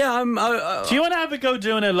you want to have a go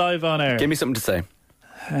doing it live on air? Give me something to say.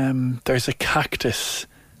 There's a cactus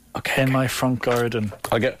in my front garden.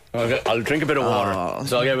 I'll drink a bit of water.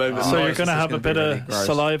 So you're going to have a bit of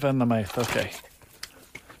saliva in the mouth. Okay.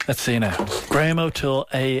 Let's see now. Graham O'Toole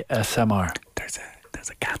ASMR. There's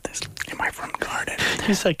a cat in my front garden.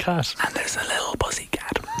 You said cat. And there's a little pussy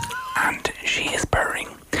cat. And she is purring.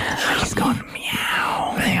 And she's going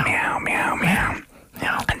meow, meow, meow, meow.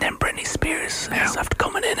 And then Britney Spears is after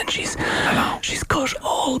coming in, and she's cut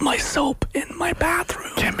all my soap in my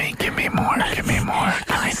bathroom. Give me more. Give me more. And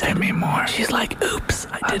I said, give me more. She's like, oops,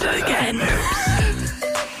 I did it again.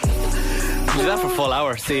 Do that for a full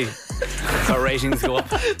hour, see our ratings go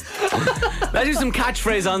up. Let's do some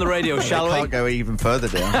catchphrase on the radio, shall we? Can't go even further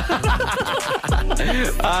down.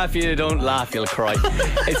 If you don't laugh, you'll cry.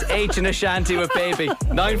 It's H and Ashanti with Baby.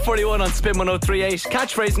 9:41 on Spin 103.8.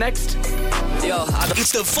 Catchphrase next.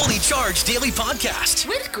 It's the Fully Charged Daily Podcast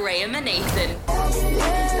with Graham and Nathan.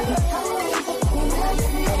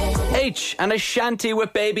 H and Ashanti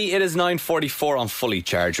with Baby. It is 9:44 on Fully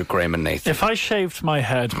Charged with Graham and Nathan. If I shaved my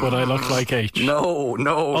head, would I look like H? No.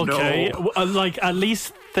 Okay, like at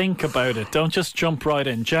least think about it. Don't just jump right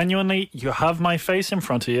in. Genuinely, you have my face in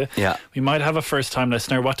front of you. Yeah. We might have a first-time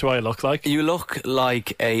listener. What do I look like? You look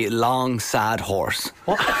like a long, sad horse.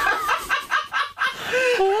 What?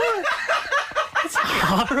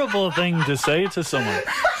 horrible thing to say to someone.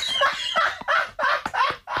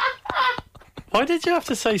 Why did you have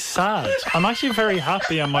to say sad? I'm actually very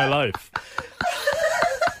happy in my life.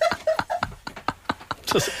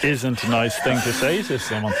 Just isn't a nice thing to say to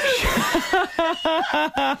someone.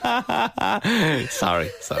 Sorry.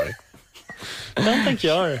 I don't think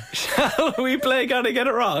you are. Shall we play Gotta Get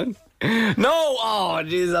It Wrong? No! Oh,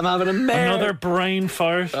 jeez, I'm having a mare. Another brain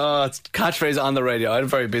fart. Oh, it's catchphrase on the radio. I had a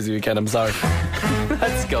very busy weekend, I'm sorry.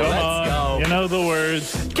 Let's go. You know the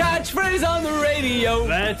words. Catchphrase on the radio.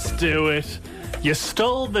 Let's do it. You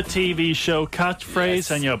stole the TV show catchphrase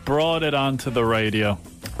and you brought it onto the radio.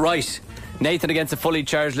 Right. Nathan against a fully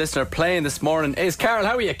charged listener playing this morning is Carl.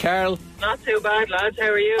 How are you, Carl? Not too bad, lads. How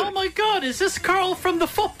are you? Oh my God, is this Carl from the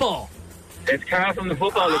football? It's Carl from the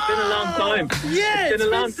football. It's been a long time. Yeah, it's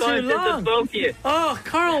been a long time since I spoke to you. Oh,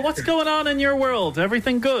 Carl, what's going on in your world?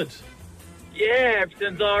 Everything good? Yeah,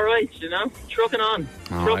 everything's all right, you know. Trucking on.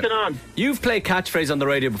 On. You've played catchphrase on the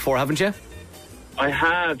radio before, haven't you? I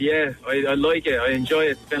have, yeah. I like it. I enjoy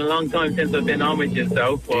it. It's been a long time since I've been on with you,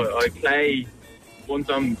 so but I play once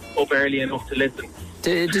I'm up early enough to listen.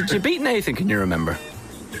 Did you beat Nathan, can you remember?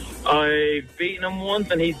 I've beaten him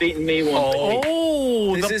once and he's beaten me once.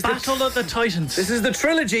 Oh, the Battle of the Titans. This is the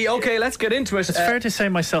trilogy. Okay, let's get into it. It's fair to say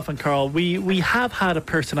myself and Carl, we have had a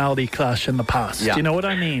personality clash in the past. Yeah. Do you know what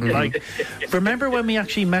I mean? Like, remember when we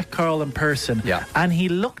actually met Carl in person? Yeah. And he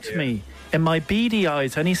looked me in my beady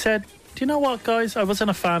eyes and he said, do you know what, guys? I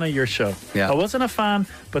wasn't a fan of your show. Yeah. I wasn't a fan,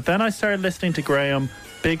 but then I started listening to Graham.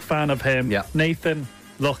 Big fan of him. Yeah. Nathan,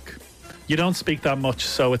 look, you don't speak that much,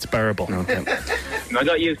 so it's bearable. Okay. I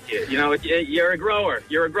got used to you. You know, you're a grower.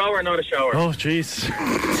 You're a grower, not a shower. Oh, jeez.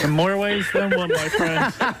 In more ways than one, my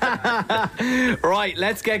friend. Right,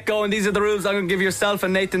 let's get going. These are the rules. I'm going to give yourself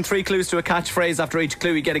and Nathan 3 clues to a catchphrase. After each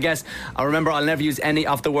clue, you get a guess. Remember, I'll never use any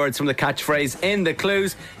of the words from the catchphrase in the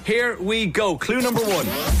clues. Here we go. Clue number 1.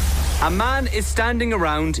 A man is standing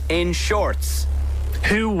around in shorts.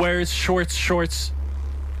 Who wears shorts?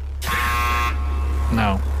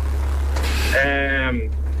 No.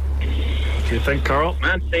 Do you think, Carl?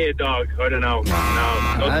 Man, say a dog. I don't know.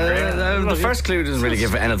 No. The first clue doesn't really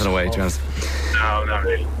give anything away, to be honest. No, not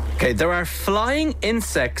really. Okay, there are flying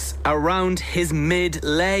insects around his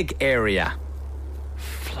mid-leg area.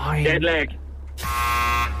 Flying. Dead leg.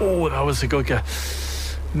 Oh, that was a good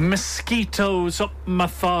guess. Mosquitoes up my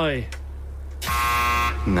thigh.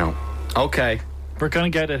 No. Okay. We're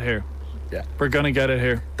going to get it here. Yeah. We're going to get it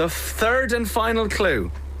here. The third and final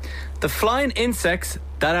clue. The flying insects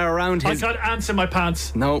that are around his... I got ants in my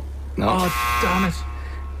pants. No. Oh, damn it.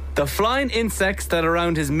 The flying insects that are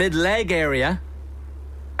around his mid-leg area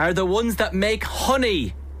are the ones that make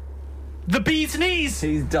honey. The bee's knees.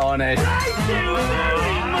 He's done it. Thank you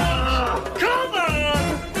very much. Come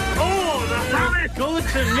on. Oh, that's good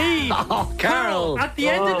to me. Oh, Carl. At the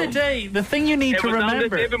end of the day, the thing you need to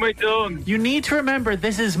remember... You need to remember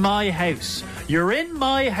this is my house. You're in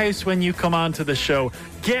my house when you come onto the show.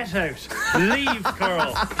 Get out. Leave,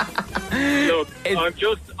 Carl. Look,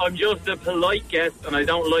 I'm just a polite guest, and I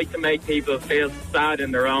don't like to make people feel sad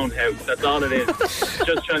in their own house. That's all it is.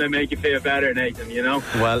 Just trying to make you feel better, Nathan, you know?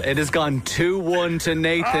 Well, it has gone 2-1 to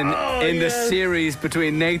Nathan in the series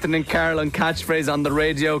between Nathan and Carl on Catchphrase on the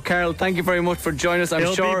radio. Carl, thank you very much for joining us.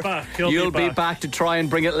 I'm sure you'll be back to try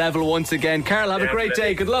and bring it level once again. Carl, have a great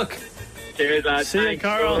day. Good luck. Cheers, lads. See you,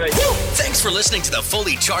 Carl. Thanks for listening to the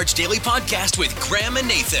Fully Charged Daily Podcast with Graham and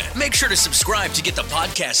Nathan. Make sure to subscribe to get the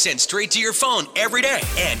podcast sent straight to your phone every day.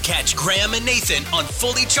 And catch Graham and Nathan on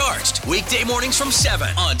Fully Charged weekday mornings from 7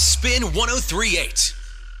 on Spin 103.8.